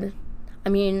good. I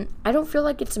don't feel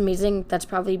like it's amazing. That's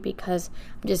probably because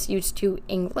I'm just used to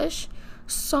English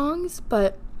songs,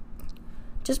 but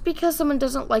just because someone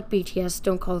doesn't like BTS,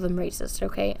 don't call them racist,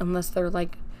 okay? Unless they're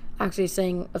actually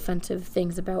saying offensive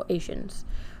things about Asians.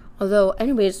 Although,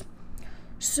 anyways,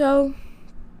 so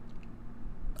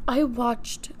I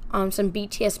watched some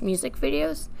BTS music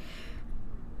videos,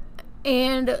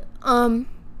 and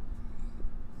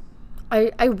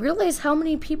I realized how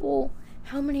many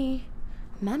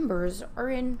members are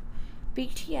in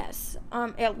BTS.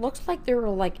 It looks like there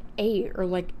were 8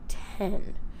 or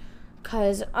 10,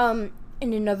 because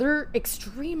in another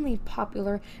extremely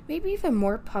popular, maybe even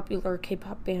more popular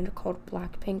K-pop band called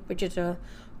Blackpink, which is a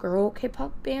girl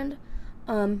K-pop band,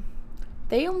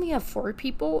 they only have 4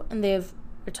 people, and they have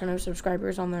a ton of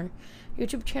subscribers on their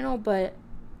YouTube channel. But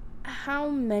how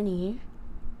many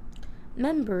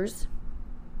members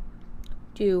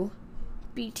do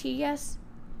BTS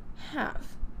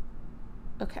have?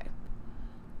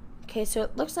 Okay, so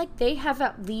it looks like they have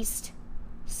at least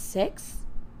 6,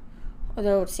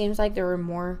 although it seems like there were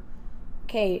more.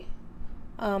 Okay,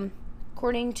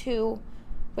 according to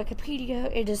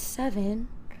Wikipedia, it is 7.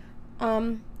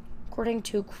 According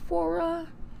to Quora,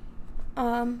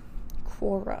 let's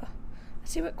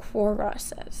see what Quora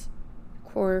says.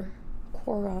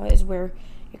 Quora is where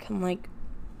you can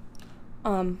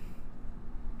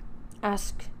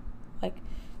ask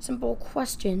simple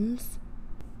questions.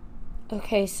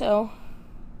 Okay, so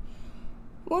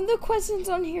one of the questions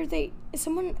on here,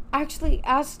 someone actually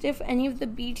asked if any of the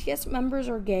BTS members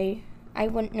are gay. I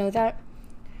wouldn't know that.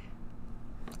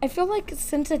 I feel like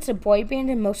since it's a boy band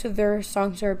and most of their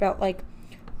songs are about like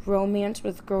romance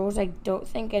with girls, I don't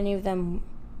think any of them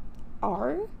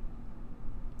are.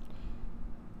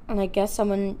 And I guess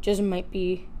someone just might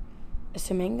be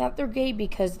assuming that they're gay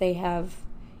because they have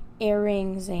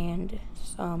earrings and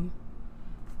some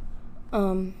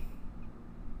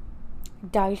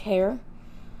dyed hair.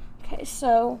 Okay,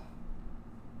 so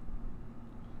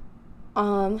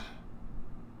apparently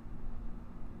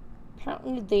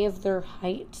they have their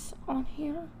heights on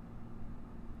here.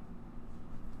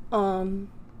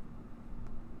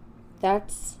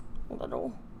 That's a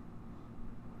little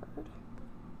weird.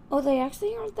 Oh, they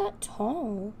actually aren't that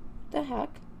tall. What the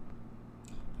heck?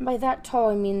 And by that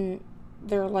tall, I mean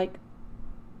they're like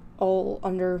all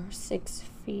under 6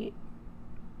 feet.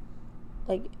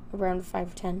 Like around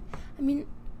 5'10". I mean,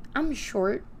 I'm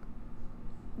short,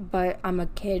 but I'm a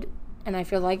kid, and I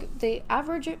feel like the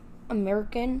average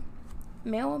American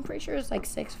male, I'm pretty sure, is like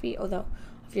 6 feet, although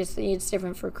obviously it's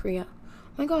different for Korea.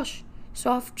 Oh my gosh,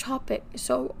 so off topic.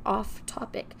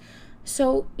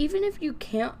 So even if you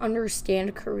can't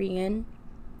understand Korean,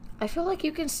 I feel like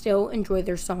you can still enjoy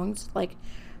their songs. Like,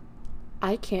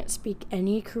 I can't speak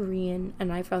any Korean,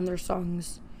 and I found their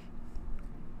songs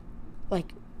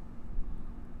like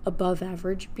above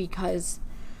average because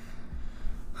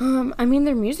I mean,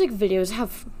 their music videos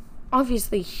have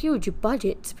obviously huge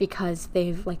budgets because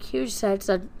they've like huge sets.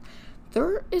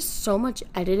 There is so much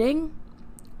editing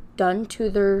done to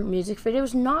their music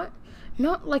videos, not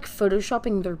like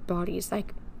photoshopping their bodies,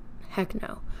 like heck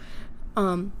no.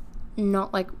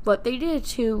 Not like what they did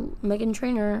to Meghan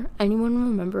Trainor. Anyone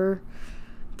remember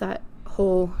that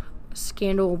whole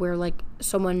scandal where like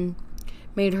someone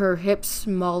made her hips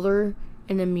smaller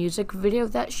in a music video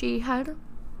that she had?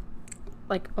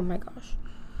 Like, oh my gosh.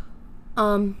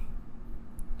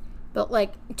 But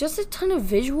like just a ton of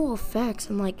visual effects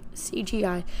and like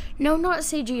CGI. No, not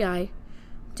CGI.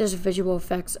 Just visual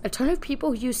effects. A ton of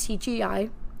people use CGI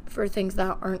for things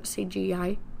that aren't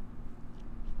CGI.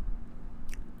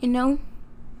 You know?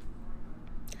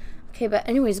 Okay, but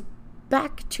anyways,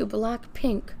 back to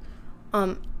Blackpink.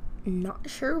 Not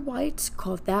sure why it's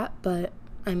called that, but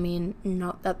I mean,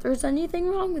 not that there's anything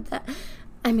wrong with that.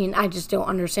 I mean, I just don't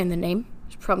understand the name.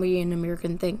 It's probably an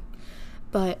American thing.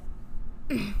 But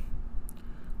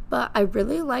I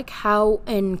really like how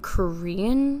in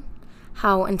Korean,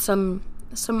 how in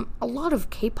a lot of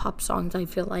K-pop songs, I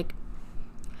feel like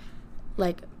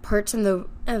parts in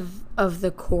of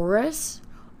the chorus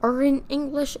are in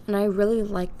English, and I really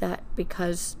like that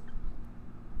because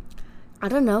I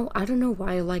don't know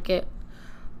why I like it.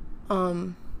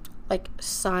 Like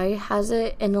Psy has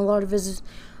it in a lot of his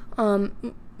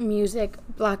music.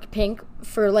 Blackpink,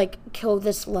 for like Kill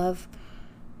This Love,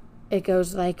 it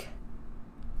goes like,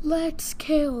 let's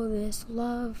kill this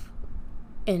love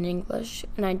in English.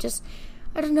 And I don't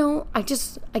know, I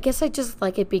guess I just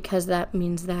like it because that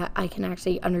means that I can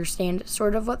actually understand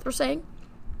sort of what they're saying.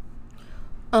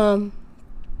 But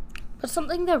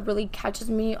something that really catches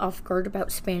me off guard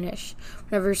about Spanish,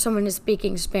 whenever someone is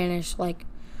speaking Spanish, like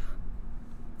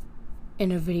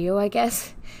in a video, I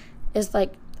guess, is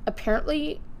like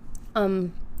apparently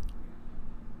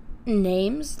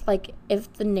names, like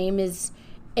if the name is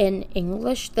in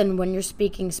English, then when you're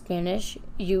speaking Spanish,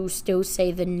 you still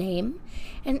say the name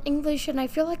in English, and I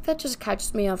feel like that just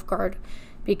catches me off guard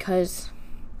because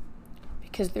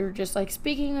they're just like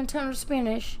speaking a ton of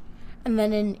Spanish and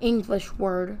then an English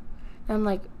word. And I'm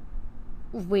like,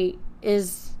 wait,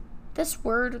 is this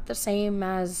word the same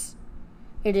as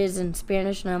it is in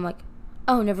Spanish? And I'm like,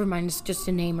 oh, never mind, it's just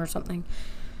a name or something.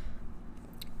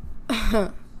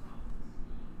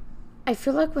 I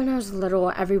feel like when I was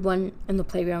little, everyone in the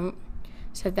playground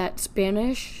said that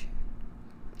Spanish,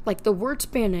 like the word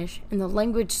Spanish and the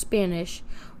language Spanish,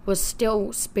 was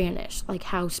still Spanish, like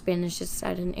how Spanish is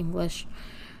said in English.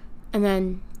 And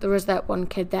then there was that one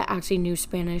kid that actually knew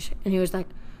Spanish, and he was like,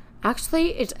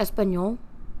 actually, it's Espanol.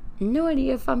 No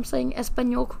idea if I'm saying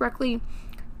Espanol correctly.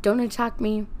 Don't attack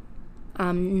me.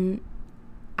 I'm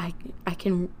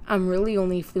really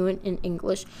only fluent in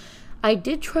English. I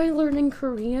did try learning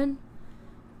Korean,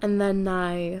 and then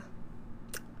I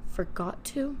forgot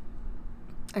to.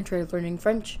 I tried learning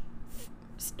French.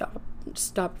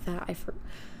 Stopped that.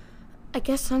 I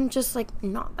guess I'm just like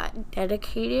not that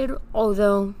dedicated,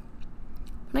 although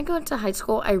when I go into high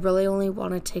school, I really only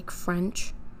want to take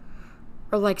French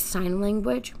or like sign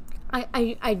language.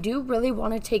 I do really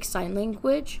want to take sign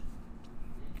language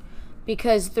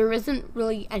because there isn't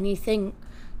really anything,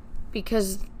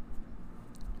 because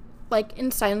like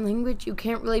in sign language, you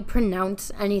can't really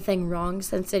pronounce anything wrong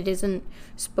since it isn't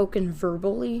spoken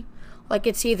verbally. Like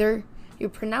it's either you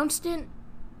pronounced it,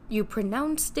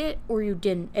 or you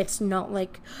didn't. It's not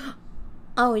like,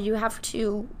 you have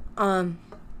to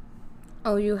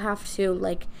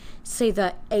like say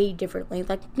the A differently.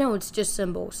 Like, no, it's just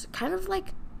symbols. Kind of like,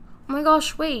 oh my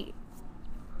gosh, wait.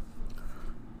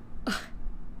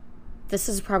 This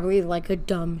is probably like a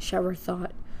dumb shower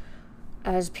thought,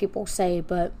 as people say,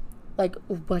 but like,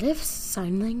 what if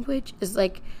sign language is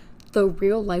like the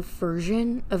real life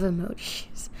version of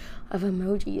emojis?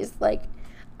 Like,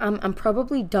 I'm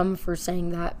probably dumb for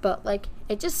saying that, but like,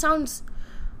 it just sounds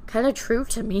kind of true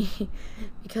to me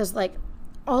because like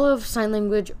all of sign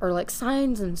language are like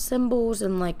signs and symbols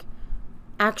and like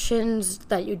actions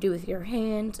that you do with your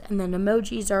hands, and then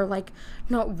emojis are like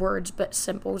not words but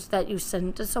symbols that you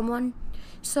send to someone.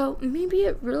 So maybe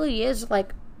it really is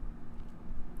like,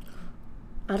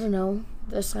 I don't know,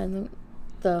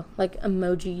 the like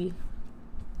emoji,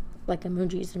 like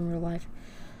emojis in real life.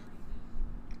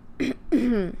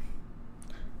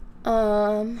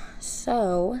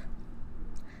 So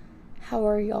how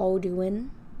are y'all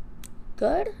doing?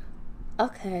 Good?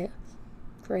 Okay,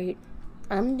 great.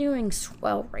 I'm doing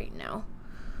swell right now.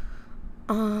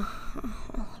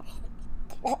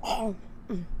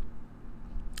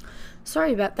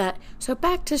 Sorry about that. So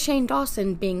back to Shane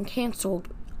Dawson being canceled.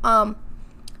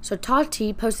 So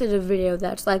Tati posted a video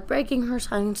that's like breaking her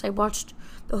silence. I watched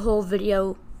the whole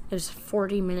video. It was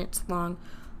 40 minutes long.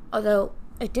 Although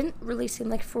it didn't really seem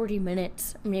like 40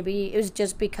 minutes. Maybe it was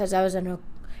just because I was in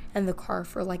the car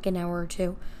for like an hour or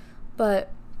two.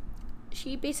 But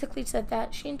she basically said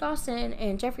that Shane Dawson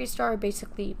and Jeffree Star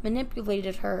basically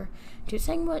manipulated her to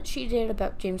saying what she did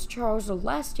about James Charles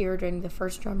last year during the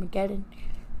first Armageddon.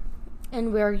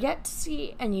 And we're yet to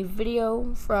see any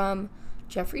video from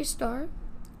Jeffree Star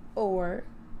or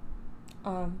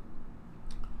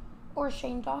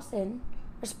Shane Dawson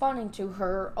responding to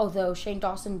her, although Shane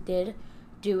Dawson did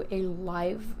do a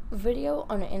live video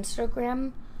on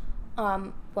Instagram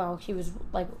while he was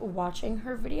like watching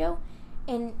her video,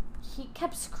 and he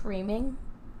kept screaming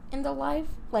in the live.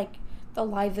 Like, the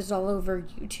live is all over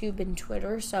YouTube and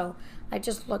Twitter, so I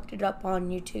just looked it up on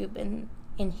YouTube, and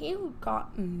he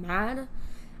got mad,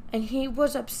 and he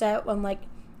was upset when like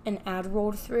an ad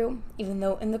rolled through, even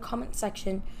though in the comment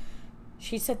section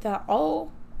she said that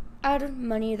all ad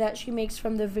money that she makes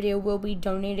from the video will be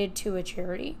donated to a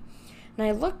charity. And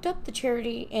I looked up the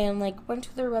charity and like went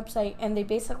to their website, and they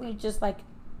basically just like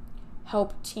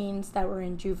help teens that were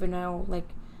in juvenile, like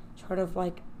sort of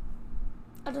like,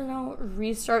 I don't know,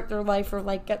 restart their life or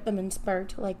like get them inspired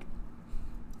to like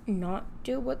not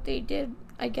do what they did,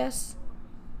 I guess.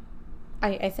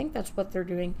 I think that's what they're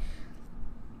doing.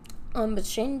 But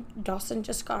Shane Dawson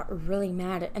just got really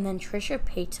mad. And then Trisha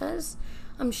Paytas,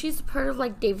 she's part of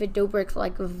like David Dobrik's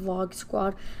like vlog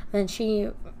squad. And then she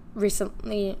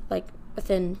recently, like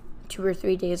within 2 or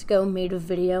 3 days ago, made a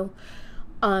video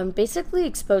basically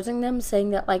exposing them, saying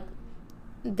that like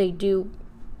they do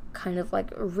kind of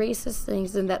like racist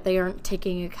things and that they aren't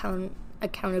taking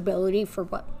accountability for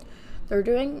what they're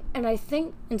doing. And I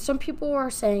think, and some people are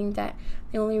saying that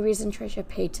the only reason Trisha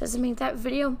Paytas made that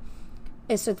video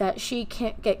is so that she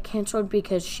can't get canceled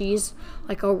because she's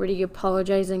like already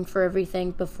apologizing for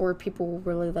everything before people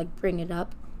really like bring it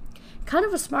up. Kind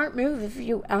of a smart move if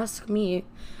you ask me.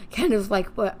 Kind of like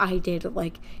what I did.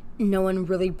 Like, no one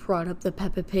really brought up the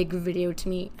Peppa Pig video to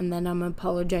me, and then I'm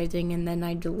apologizing, and then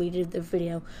I deleted the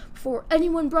video before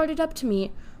anyone brought it up to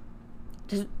me.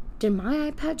 Did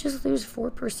my iPad just lose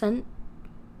 4%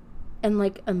 in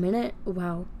like a minute?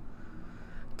 Wow,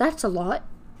 that's a lot.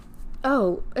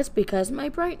 Oh, it's because my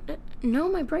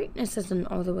brightness isn't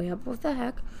all the way up. What the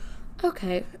heck?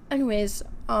 Okay, anyways,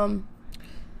 and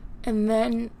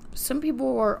then some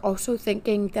people are also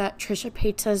thinking that Trisha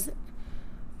Paytas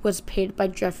was paid by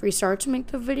Jeffree Star to make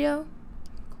the video,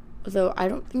 although I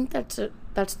don't think that's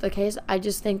the case. I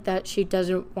just think that she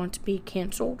doesn't want to be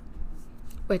canceled,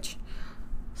 which,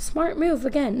 smart move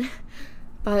again.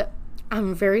 But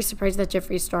I'm very surprised that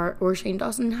Jeffree Star or Shane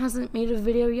Dawson hasn't made a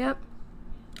video yet,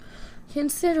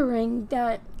 considering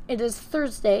that it is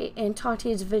Thursday and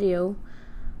Tati's video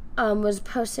was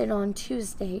posted on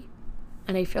Tuesday,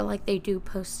 and I feel like they do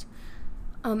post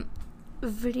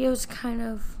videos kind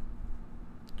of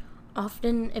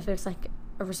often if it's like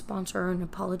a response or an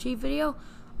apology video.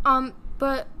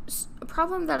 But a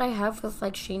problem that I have with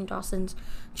like Shane Dawson's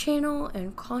channel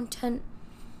and content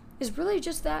is really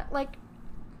just that like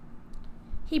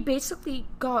he basically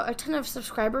got a ton of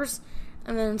subscribers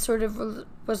and then sort of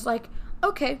was like,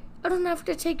 okay, I don't have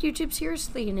to take YouTube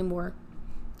seriously anymore.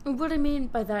 what I mean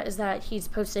by that is that he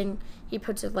posted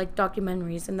like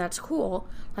documentaries, and that's cool.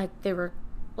 Like they were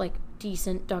like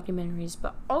decent documentaries,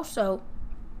 but also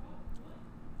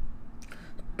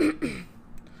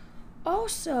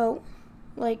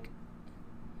like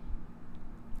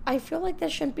I feel like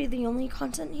that shouldn't be the only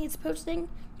content he's posting,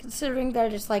 considering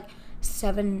that it's like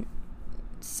 7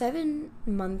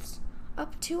 months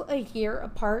up to a year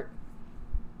apart.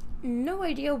 No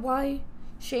idea why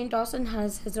Shane Dawson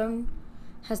has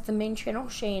the main channel,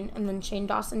 Shane, and then Shane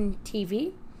Dawson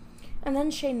TV, and then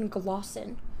Shane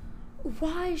Glosson.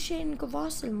 Why Shane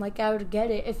Glosson? Like, I would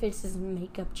get it if it's his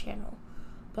makeup channel,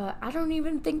 but I don't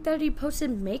even think that he posted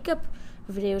makeup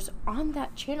videos on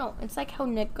that channel. It's like how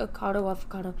Nick Avocado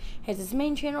has his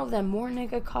main channel, then more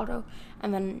Nick Avocado,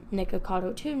 and then Nick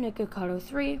Avocado 2, Nick Avocado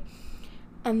 3,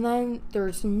 and then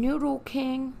there's Noodle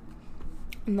King,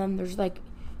 and then there's like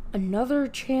another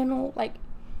channel. Like,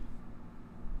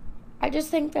 I just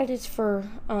think that it's for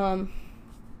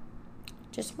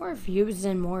just more views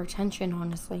and more attention,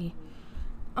 honestly.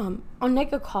 On Nick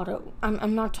Avocado,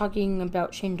 I'm not talking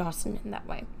about Shane Dawson in that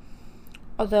way.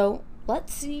 Although,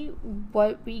 let's see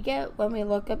what we get when we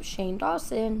look up Shane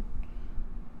Dawson.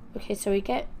 Okay, so we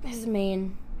get his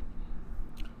main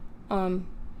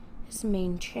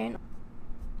channel.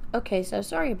 Okay, so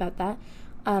sorry about that.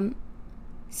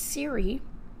 Siri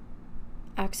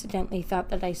accidentally thought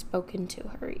that I spoken to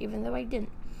her, even though I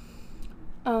didn't.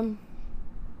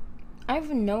 I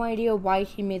have no idea why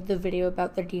he made the video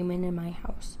about the demon in my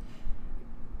house.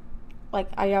 Like,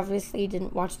 I obviously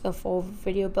didn't watch the full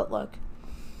video, but look.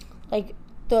 Like,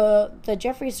 the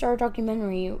Jeffree Star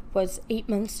documentary was 8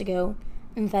 months ago,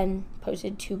 and then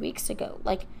posted 2 weeks ago.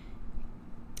 Like,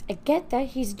 I get that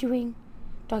he's doing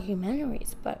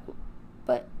documentaries, but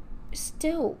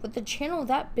still, with the channel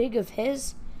that big of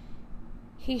his,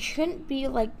 he shouldn't be,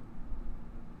 like,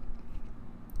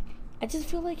 I just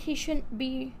feel like he shouldn't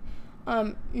be,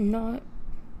 not,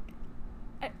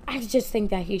 I just think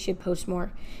that he should post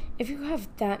more. If you have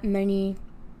that many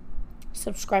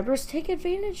subscribers, take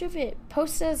advantage of it.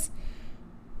 Post as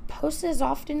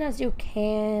often as you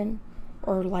can,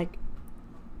 or like,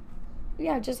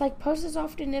 yeah, just like post as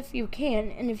often if you can,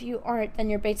 and if you aren't, then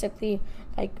you're basically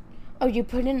like, oh, you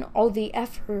put in all the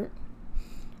effort,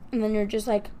 and then you're just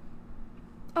like,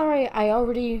 alright, I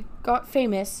already got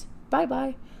famous,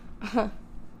 bye.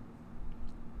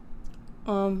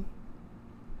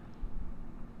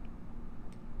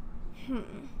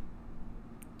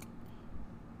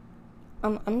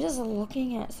 I'm just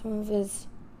looking at some of his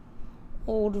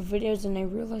old videos, and I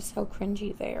realize how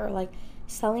cringy they are. Like,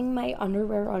 selling my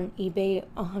underwear on eBay,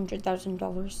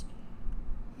 $100,000.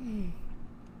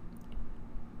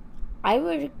 I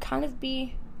would kind of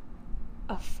be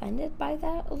offended by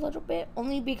that a little bit,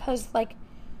 only because, like,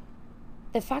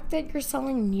 the fact that you're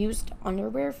selling used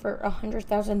underwear for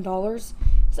 $100,000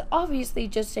 is obviously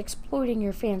just exploiting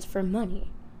your fans for money.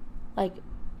 Like,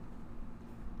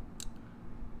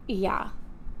 yeah.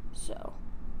 So,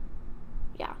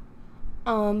 yeah.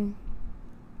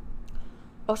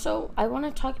 Also, I want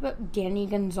to talk about Danny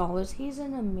Gonzalez. He's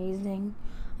an amazing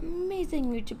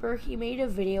YouTuber. He made a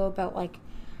video about, like,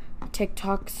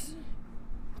 TikTokers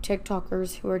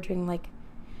who are doing, like,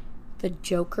 the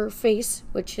Joker face,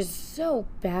 which is so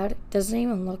bad. It doesn't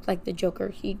even look like the Joker.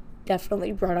 He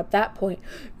definitely brought up that point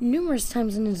numerous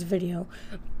times in his video.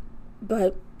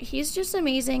 But he's just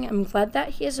amazing. I'm glad that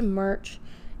he has a merch.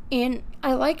 And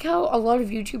I like how a lot of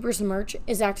YouTubers' merch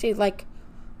is actually, like,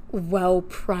 well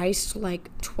priced,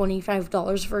 like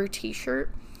 $25 for a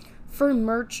t-shirt. For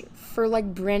merch, for,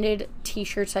 like, branded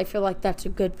t-shirts, I feel like that's a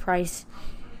good price.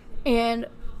 And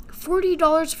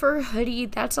 $40 for a hoodie,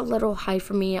 that's a little high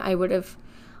for me. I would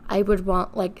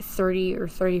want like $30 or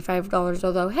 $35,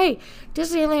 although, hey,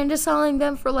 Disneyland is selling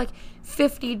them for like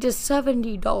 $50 to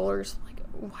 $70. Like,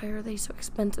 why are they so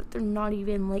expensive? They're not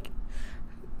even like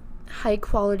high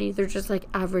quality, they're just like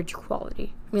average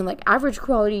quality. I mean, like, average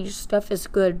quality stuff is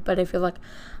good, but I feel like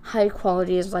high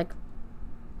quality is like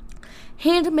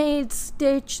handmade,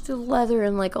 stitched leather,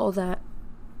 and like all that.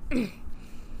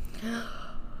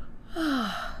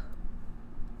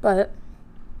 But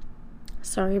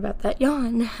sorry about that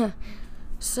yawn.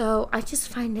 So I just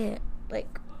find it,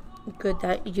 like, good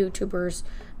that YouTubers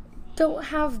don't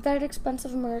have that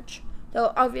expensive merch.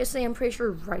 Though obviously I'm pretty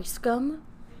sure Rice Gum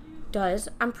does.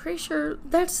 I'm pretty sure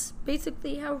that's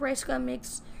basically how Rice Gum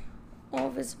makes all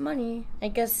of his money. I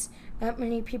guess that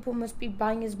many people must be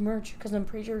buying his merch, because I'm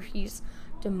pretty sure he's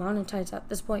demonetized at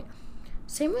this point.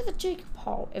 Same with Jake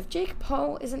Paul. If Jake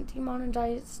Paul isn't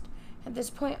demonetized at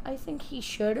this point, I think he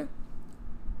should.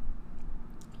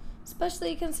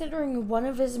 especially considering one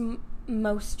of his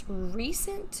most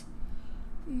recent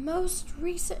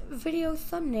video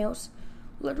thumbnails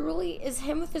literally is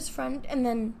him with his friend, and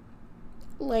then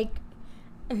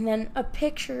a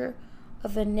picture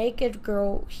of a naked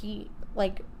girl.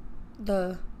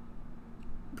 The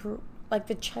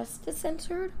chest is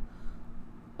censored,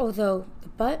 although the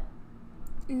butt,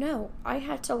 no. I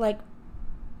had to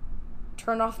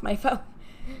turn off my phone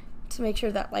to make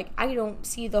sure that I don't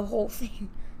see the whole thing,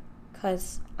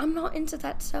 because I'm not into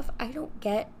that stuff. I don't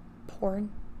get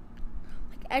porn.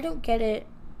 I don't get it.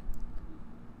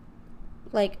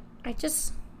 I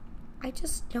just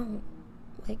don't.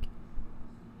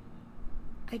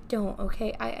 I don't,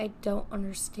 okay? I don't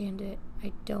understand it.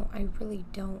 I really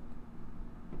don't.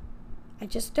 I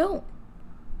just don't.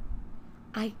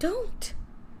 I don't.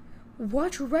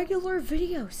 Watch regular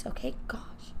videos, okay?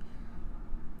 Gosh.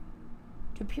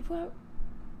 Do people have...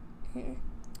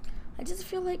 I just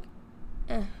feel like...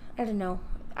 I don't know.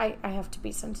 I have to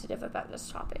be sensitive about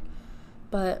this topic.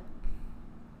 But...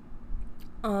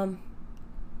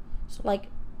 So,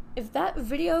 if that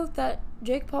video that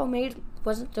Jake Paul made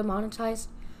wasn't demonetized,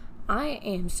 I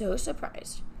am so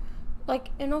surprised.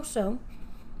 And also,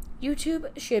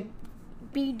 YouTube should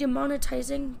be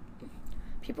demonetizing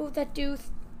people that do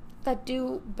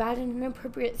bad and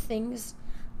inappropriate things.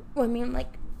 Well, I mean,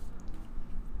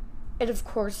 and of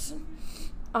course,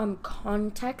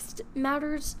 context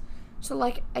matters. So,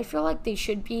 I feel like they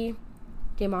should be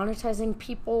demonetizing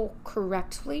people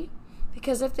correctly,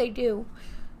 because if they do,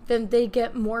 then they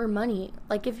get more money.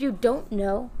 If you don't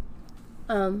know,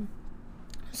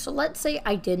 so let's say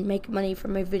I did make money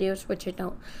from my videos, which I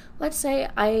don't. Let's say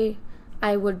I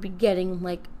would be getting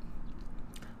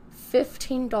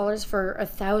 $15 for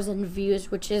 1,000 views,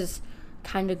 which is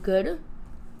kind of good.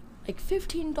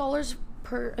 $15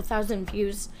 per 1,000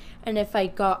 views, and if I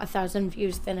got 1,000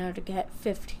 views, then I would get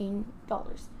 $15.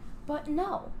 But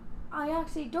no, I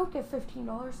actually don't get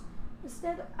 $15.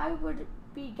 Instead, I would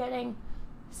be getting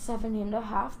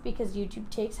 $7.50, because YouTube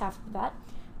takes half of that.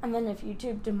 And then if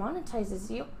YouTube demonetizes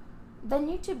you, then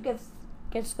YouTube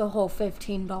gets the whole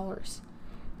 $15.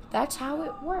 That's how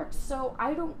it works. So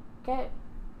I don't get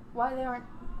why they aren't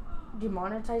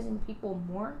demonetizing people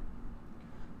more.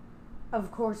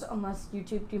 Of course, unless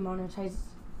YouTube demonetizes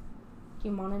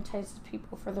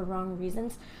people for the wrong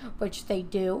reasons, which they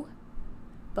do.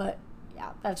 But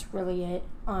yeah, that's really it.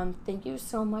 Thank you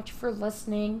so much for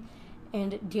listening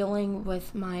and dealing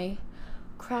with my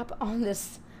crap on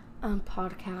this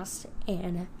podcast,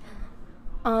 and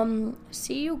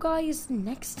see you guys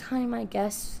next time, I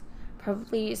guess.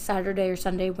 Probably Saturday or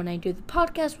Sunday when I do the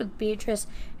podcast with Beatrice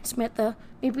and Samantha.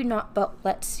 Maybe not, but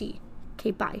let's see.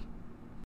 Okay, bye.